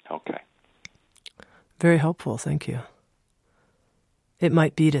 Okay. Very helpful, thank you. It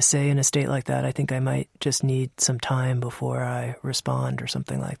might be to say in a state like that, I think I might just need some time before I respond or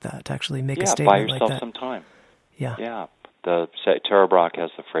something like that, to actually make a statement like that. Yeah, buy yourself some time. Yeah. Yeah. Tara Brach has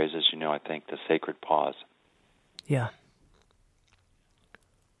the phrase, as you know, I think, the sacred pause. Yeah.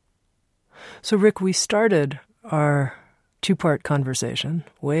 So, Rick, we started our 2-part conversation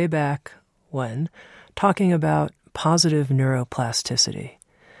way back when, talking about positive neuroplasticity.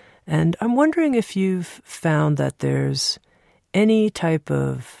 And I'm wondering if you've found that there's any type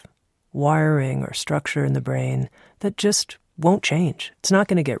of wiring or structure in the brain that just won't change. It's not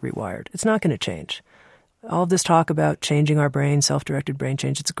going to get rewired. It's not going to change. All of this talk about changing our brain, self-directed brain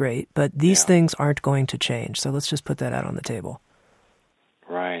change, it's great, but these things aren't going to change. So let's just put that out on the table.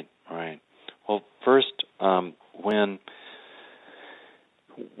 Right. Well, first, when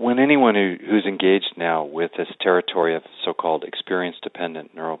anyone who's engaged now with this territory of so-called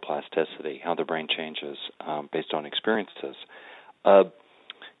experience-dependent neuroplasticity, how the brain changes based on experiences,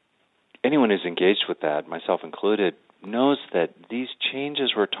 anyone who's engaged with that, myself included, knows that these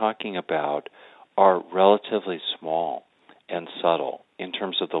changes we're talking about are relatively small and subtle in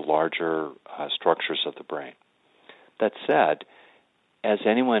terms of the larger structures of the brain. That said, as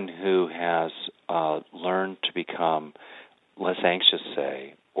anyone who has learned to become less anxious,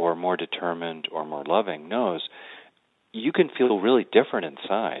 say, or more determined or more loving knows, you can feel really different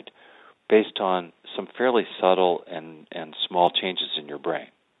inside based on some fairly subtle and small changes in your brain.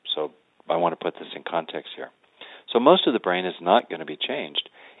 So I want to put this in context here. So most of the brain is not going to be changed,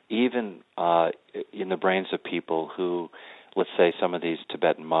 even in the brains of people who, let's say some of these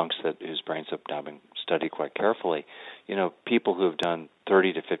Tibetan monks whose brains have now been studied quite carefully, people who have done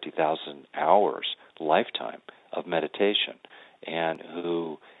 30 to 50,000 hours lifetime of meditation and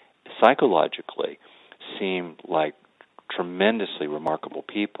who psychologically seem like tremendously remarkable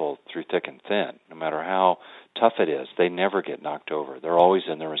people through thick and thin. No matter how tough it is, they never get knocked over. They're always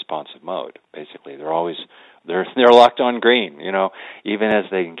in the responsive mode, basically. They're always They're locked on green, even as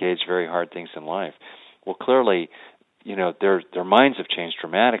they engage very hard things in life. Well, clearly, their minds have changed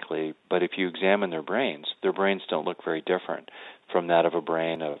dramatically, but if you examine their brains don't look very different from that of a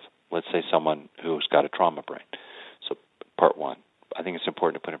brain of, let's say, someone who's got a trauma brain. So, part one, I think it's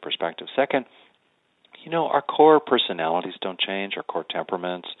important to put in perspective. Second, our core personalities don't change, our core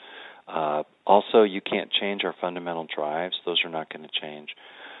temperaments. Also, you can't change our fundamental drives. Those are not going to change.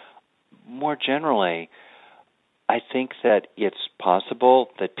 More generally, I think that it's possible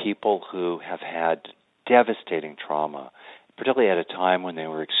that people who have had devastating trauma, particularly at a time when they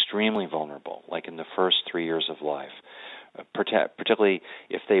were extremely vulnerable, like in the first 3 years of life, particularly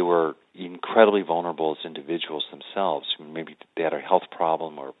if they were incredibly vulnerable as individuals themselves, maybe they had a health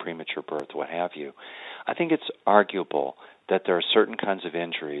problem or a premature birth, what have you, I think it's arguable that there are certain kinds of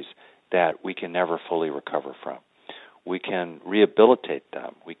injuries that we can never fully recover from. We can rehabilitate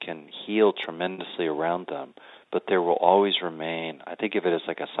them. We can heal tremendously around them, but there will always remain, I think of it as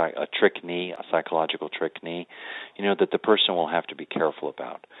like a trick knee, a psychological trick knee, that the person will have to be careful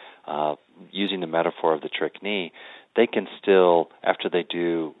about. Using the metaphor of the trick knee, they can still, after they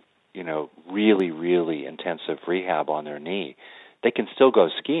do, really, really intensive rehab on their knee, they can still go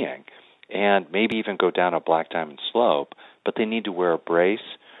skiing and maybe even go down a black diamond slope, but they need to wear a brace,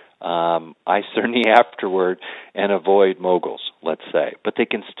 ice their knee afterward, and avoid moguls, let's say. But they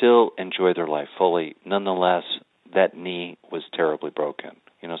can still enjoy their life fully. Nonetheless, that knee was terribly broken.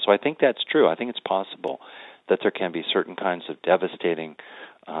 So I think that's true. I think it's possible that there can be certain kinds of devastating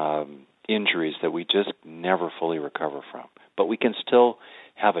injuries that we just never fully recover from. But we can still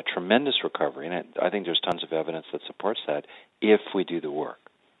have a tremendous recovery, and I think there's tons of evidence that supports that if we do the work.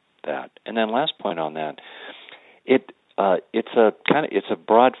 And then last point on that, it's a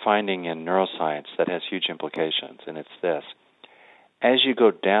broad finding in neuroscience that has huge implications, and it's this: as you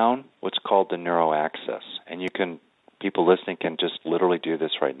go down what's called the neuroaxis, and people listening can just literally do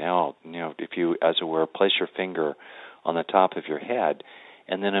this right now. If you, as it were, place your finger on the top of your head,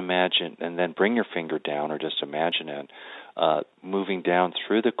 and then bring your finger down, or just imagine it moving down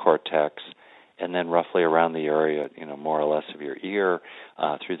through the cortex, and then roughly around the area, more or less of your ear,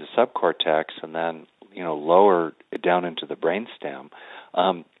 through the subcortex, and then lower down into the brainstem.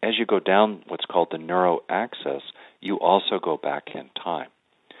 As you go down what's called the neuroaxis, you also go back in time.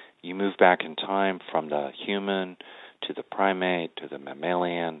 You move back in time from the human to the primate, to the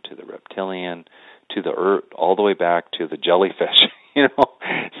mammalian, to the reptilian, to the earth, all the way back to the jellyfish,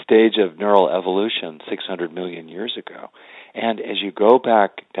 stage of neural evolution 600 million years ago. And as you go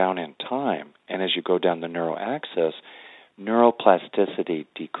back down in time, and as you go down the neuroaxis, neuroplasticity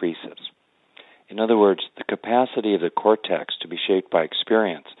decreases. In other words, the capacity of the cortex to be shaped by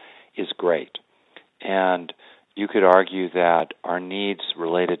experience is great. And you could argue that our needs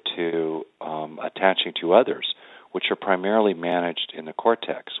related to attaching to others, which are primarily managed in the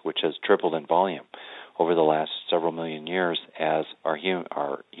cortex, which has tripled in volume over the last several million years as our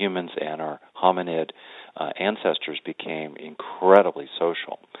humans and our hominid ancestors became incredibly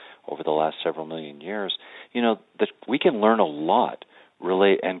social over the last several million years, that we can learn a lot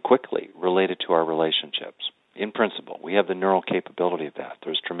and quickly related to our relationships. In principle, we have the neural capability of that.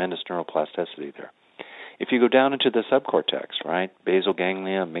 There's tremendous neuroplasticity there. If you go down into the subcortex, right, basal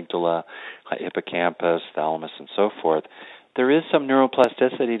ganglia, amygdala, hippocampus, thalamus, and so forth, there is some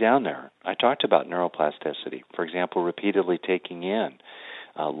neuroplasticity down there. I talked about neuroplasticity. For example, repeatedly taking in,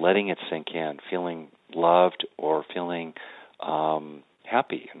 letting it sink in, feeling loved or feeling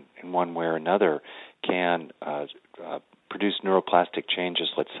happy in one way or another can produce neuroplastic changes,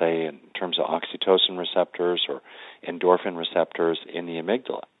 let's say, in terms of oxytocin receptors or endorphin receptors in the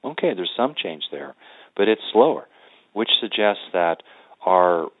amygdala. Okay, there's some change there, but it's slower, which suggests that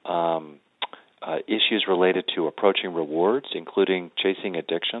our issues related to approaching rewards, including chasing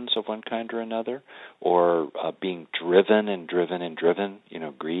addictions of one kind or another, or being driven,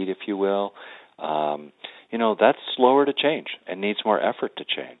 greed, if you will, that's slower to change and needs more effort to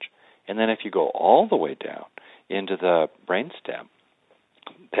change. And then if you go all the way down into the brainstem,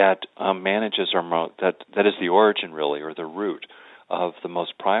 that manages that is the origin, really, or the root of the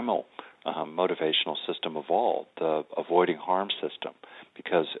most primal motivational system of all, the avoiding harm system.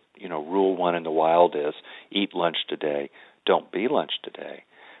 Because, rule one in the wild is eat lunch today, don't be lunch today.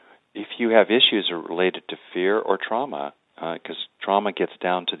 If you have issues related to fear or trauma, because trauma gets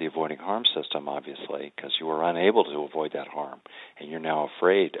down to the avoiding harm system, obviously, because you were unable to avoid that harm, and you're now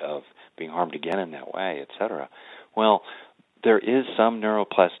afraid of being harmed again in that way, etc. Well, there is some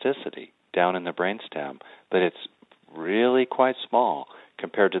neuroplasticity down in the brainstem, but it's really quite small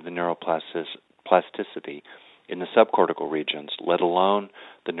compared to the neuroplasticity in the subcortical regions, let alone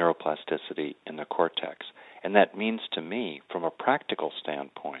the neuroplasticity in the cortex. And that means to me, from a practical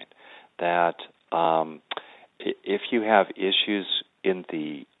standpoint, that if you have issues in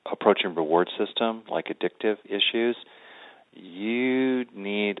the approach and reward system, like addictive issues, you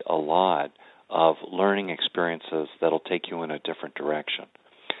need a lot of learning experiences that'll take you in a different direction.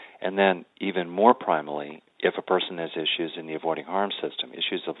 And then even more primally, if a person has issues in the avoiding harm system,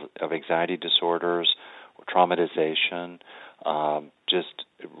 issues of anxiety disorders or traumatization, just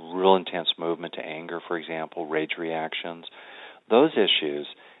real intense movement to anger, for example, rage reactions, those issues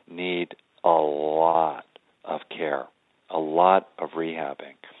need a lot of care, a lot of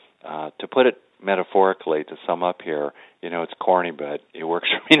rehabbing. To put it metaphorically, to sum up here, it's corny, but it works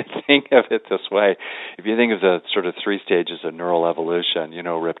for me to think of it this way. If you think of the sort of 3 stages of neural evolution,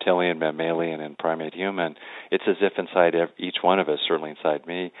 reptilian, mammalian, and primate human, it's as if inside each one of us, certainly inside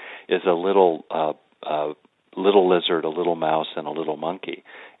me, is a little lizard, a little mouse, and a little monkey.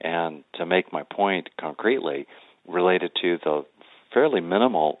 And to make my point concretely, related to the fairly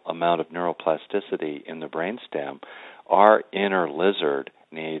minimal amount of neuroplasticity in the brainstem, our inner lizard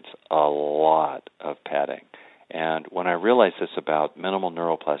needs a lot of petting. And when I realized this about minimal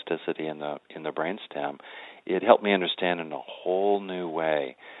neuroplasticity in the brainstem, it helped me understand in a whole new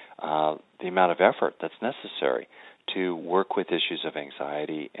way the amount of effort that's necessary to work with issues of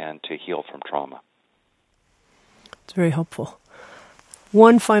anxiety and to heal from trauma. It's very helpful.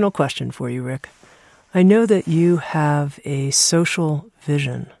 One final question for you, Rick. I know that you have a social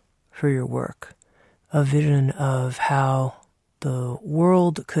vision for your work, a vision of how the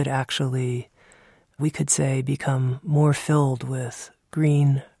world could actually, we could say, become more filled with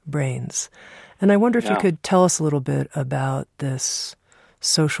green brains. And I wonder if you could tell us a little bit about this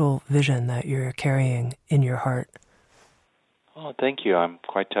social vision that you're carrying in your heart. Oh, thank you. I'm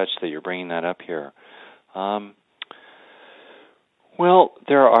quite touched that you're bringing that up here. Well,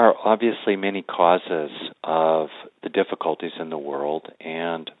 there are obviously many causes of the difficulties in the world,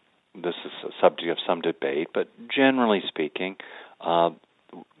 and this is a subject of some debate, but generally speaking,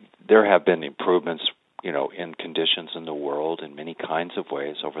 there have been improvements, in conditions in the world in many kinds of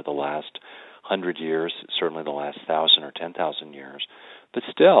ways over the last 100 years, certainly the last 1,000 or 10,000 years. But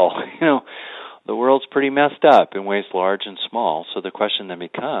still, the world's pretty messed up in ways large and small. So the question then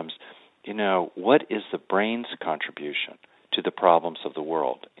becomes, what is the brain's contribution to the problems of the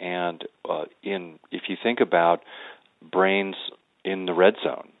world? And if you think about brains in the red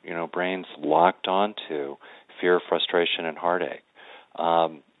zone, brains locked onto fear, frustration, and heartache.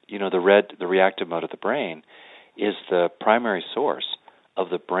 The reactive mode of the brain is the primary source of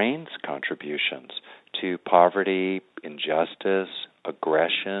the brain's contributions to poverty, injustice,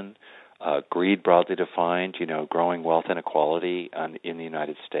 aggression, greed broadly defined, growing wealth inequality in the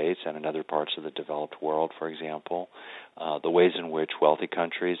United States and in other parts of the developed world, for example, the ways in which wealthy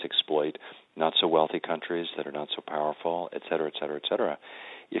countries exploit not so wealthy countries that are not so powerful, et cetera, et cetera, et cetera.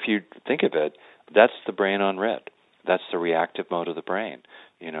 If you think of it, that's the brain on red. That's the reactive mode of the brain,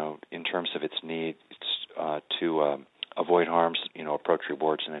 in terms of its need to avoid harms, approach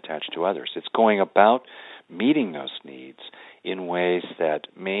rewards, and attach to others. It's going about meeting those needs in ways that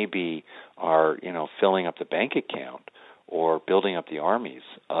maybe are, filling up the bank account or building up the armies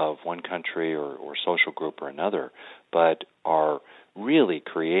of one country or social group or another, but are really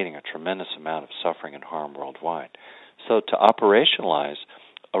creating a tremendous amount of suffering and harm worldwide. So to operationalize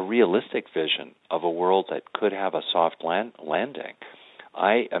a realistic vision of a world that could have a soft landing,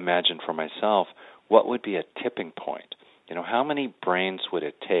 I imagine for myself what would be a tipping point. How many brains would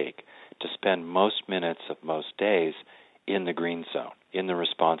it take to spend most minutes of most days in the green zone, in the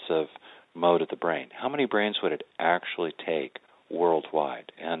responsive mode of the brain? How many brains would it actually take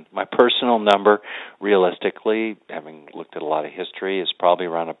worldwide? And my personal number, realistically, having looked at a lot of history, is probably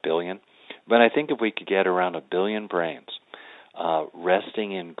around 1 billion. But I think if we could get around 1 billion brains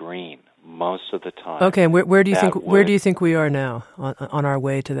resting in green most of the time. Okay, and where do you think we are now on our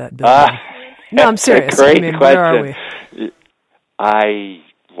way to that billion? No, I'm serious. Great question. Where are we?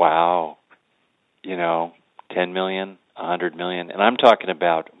 10 million, 100 million, and I'm talking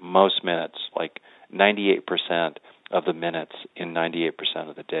about most minutes, like 98% of the minutes in 98%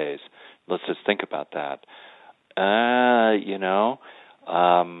 of the days. Let's just think about that.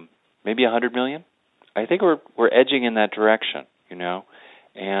 Maybe 100 million. I think we're edging in that direction,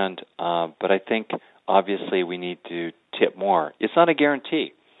 and but I think obviously we need to tip more. It's not a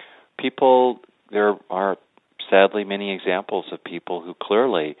guarantee. There are sadly many examples of people who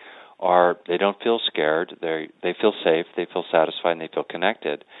clearly they don't feel scared, they feel safe, they feel satisfied, and they feel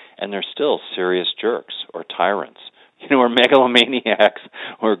connected, and they're still serious jerks or tyrants, or megalomaniacs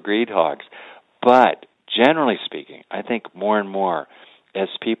or greed hogs. But generally speaking, I think more and more, as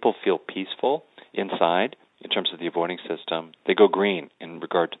people feel peaceful inside in terms of the avoiding system, they go green in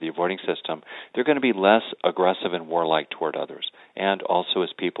regard to the avoiding system, they're going to be less aggressive and warlike toward others. And also, as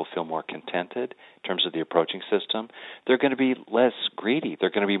people feel more contented in terms of the approaching system, they're going to be less greedy. They're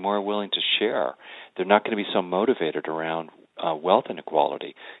going to be more willing to share. They're not going to be so motivated around wealth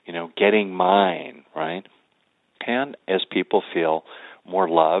inequality, getting mine, right? And as people feel more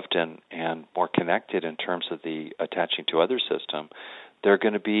loved and more connected in terms of the attaching to other system, they're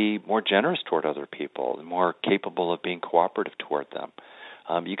going to be more generous toward other people and more capable of being cooperative toward them.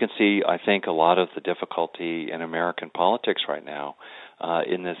 You can see, I think, a lot of the difficulty in American politics right now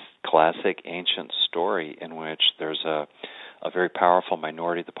in this classic ancient story in which there's a very powerful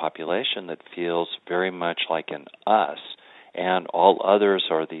minority of the population that feels very much like an us, and all others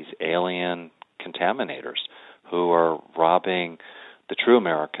are these alien contaminators who are robbing the true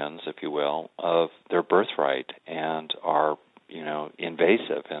Americans, if you will, of their birthright and are,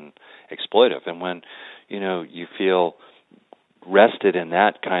 invasive and exploitive. And when, you feel rested in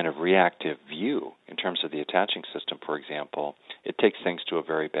that kind of reactive view in terms of the attaching system, for example, it takes things to a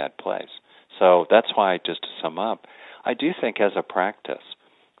very bad place. So that's why, just to sum up, I do think as a practice,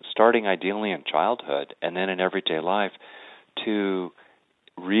 starting ideally in childhood and then in everyday life, to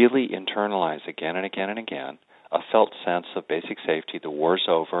really internalize again and again and again a felt sense of basic safety. The war's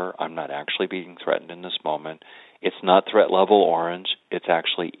over. I'm not actually being threatened in this moment. It's not threat level orange. It's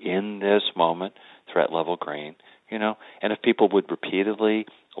actually in this moment threat level green. And if people would repeatedly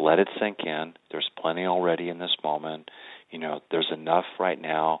let it sink in, there's plenty already in this moment. There's enough right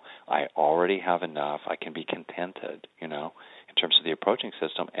now. I already have enough. I can be contented, in terms of the approaching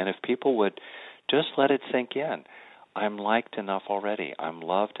system. And if people would just let it sink in, I'm liked enough already. I'm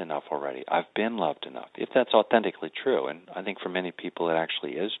loved enough already. I've been loved enough. If that's authentically true, and I think for many people it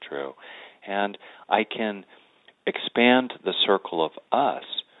actually is true, and I can expand the circle of us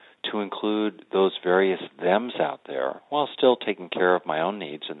to include those various thems out there while still taking care of my own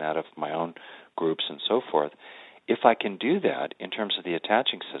needs and that of my own groups and so forth. If I can do that in terms of the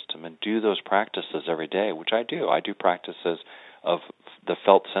attaching system and do those practices every day, which I do practices of the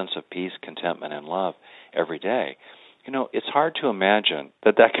felt sense of peace, contentment, and love every day, it's hard to imagine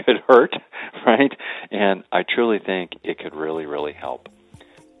that could hurt, right? And I truly think it could really, really help.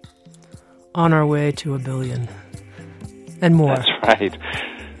 On our way to 1 billion and more. That's right.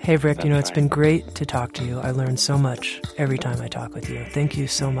 Hey, Rick, it's been great to talk to you. I learn so much every time I talk with you. Thank you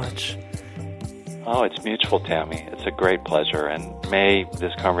so much. Oh, it's mutual, Tami. It's a great pleasure, and may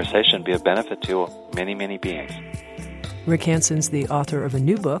this conversation be of benefit to many, many beings. Rick Hanson's the author of a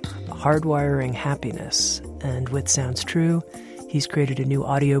new book, Hardwiring Happiness. And with Sounds True, he's created a new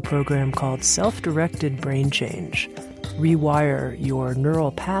audio program called Self-Directed Brain Change. Rewire your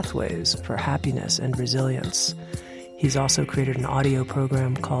neural pathways for happiness and resilience. He's also created an audio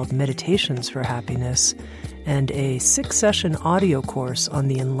program called Meditations for Happiness and a 6-session audio course on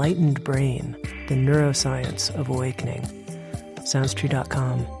the Enlightened Brain, the Neuroscience of Awakening.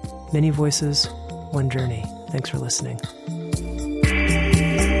 SoundsTrue.com. Many voices, one journey. Thanks for listening.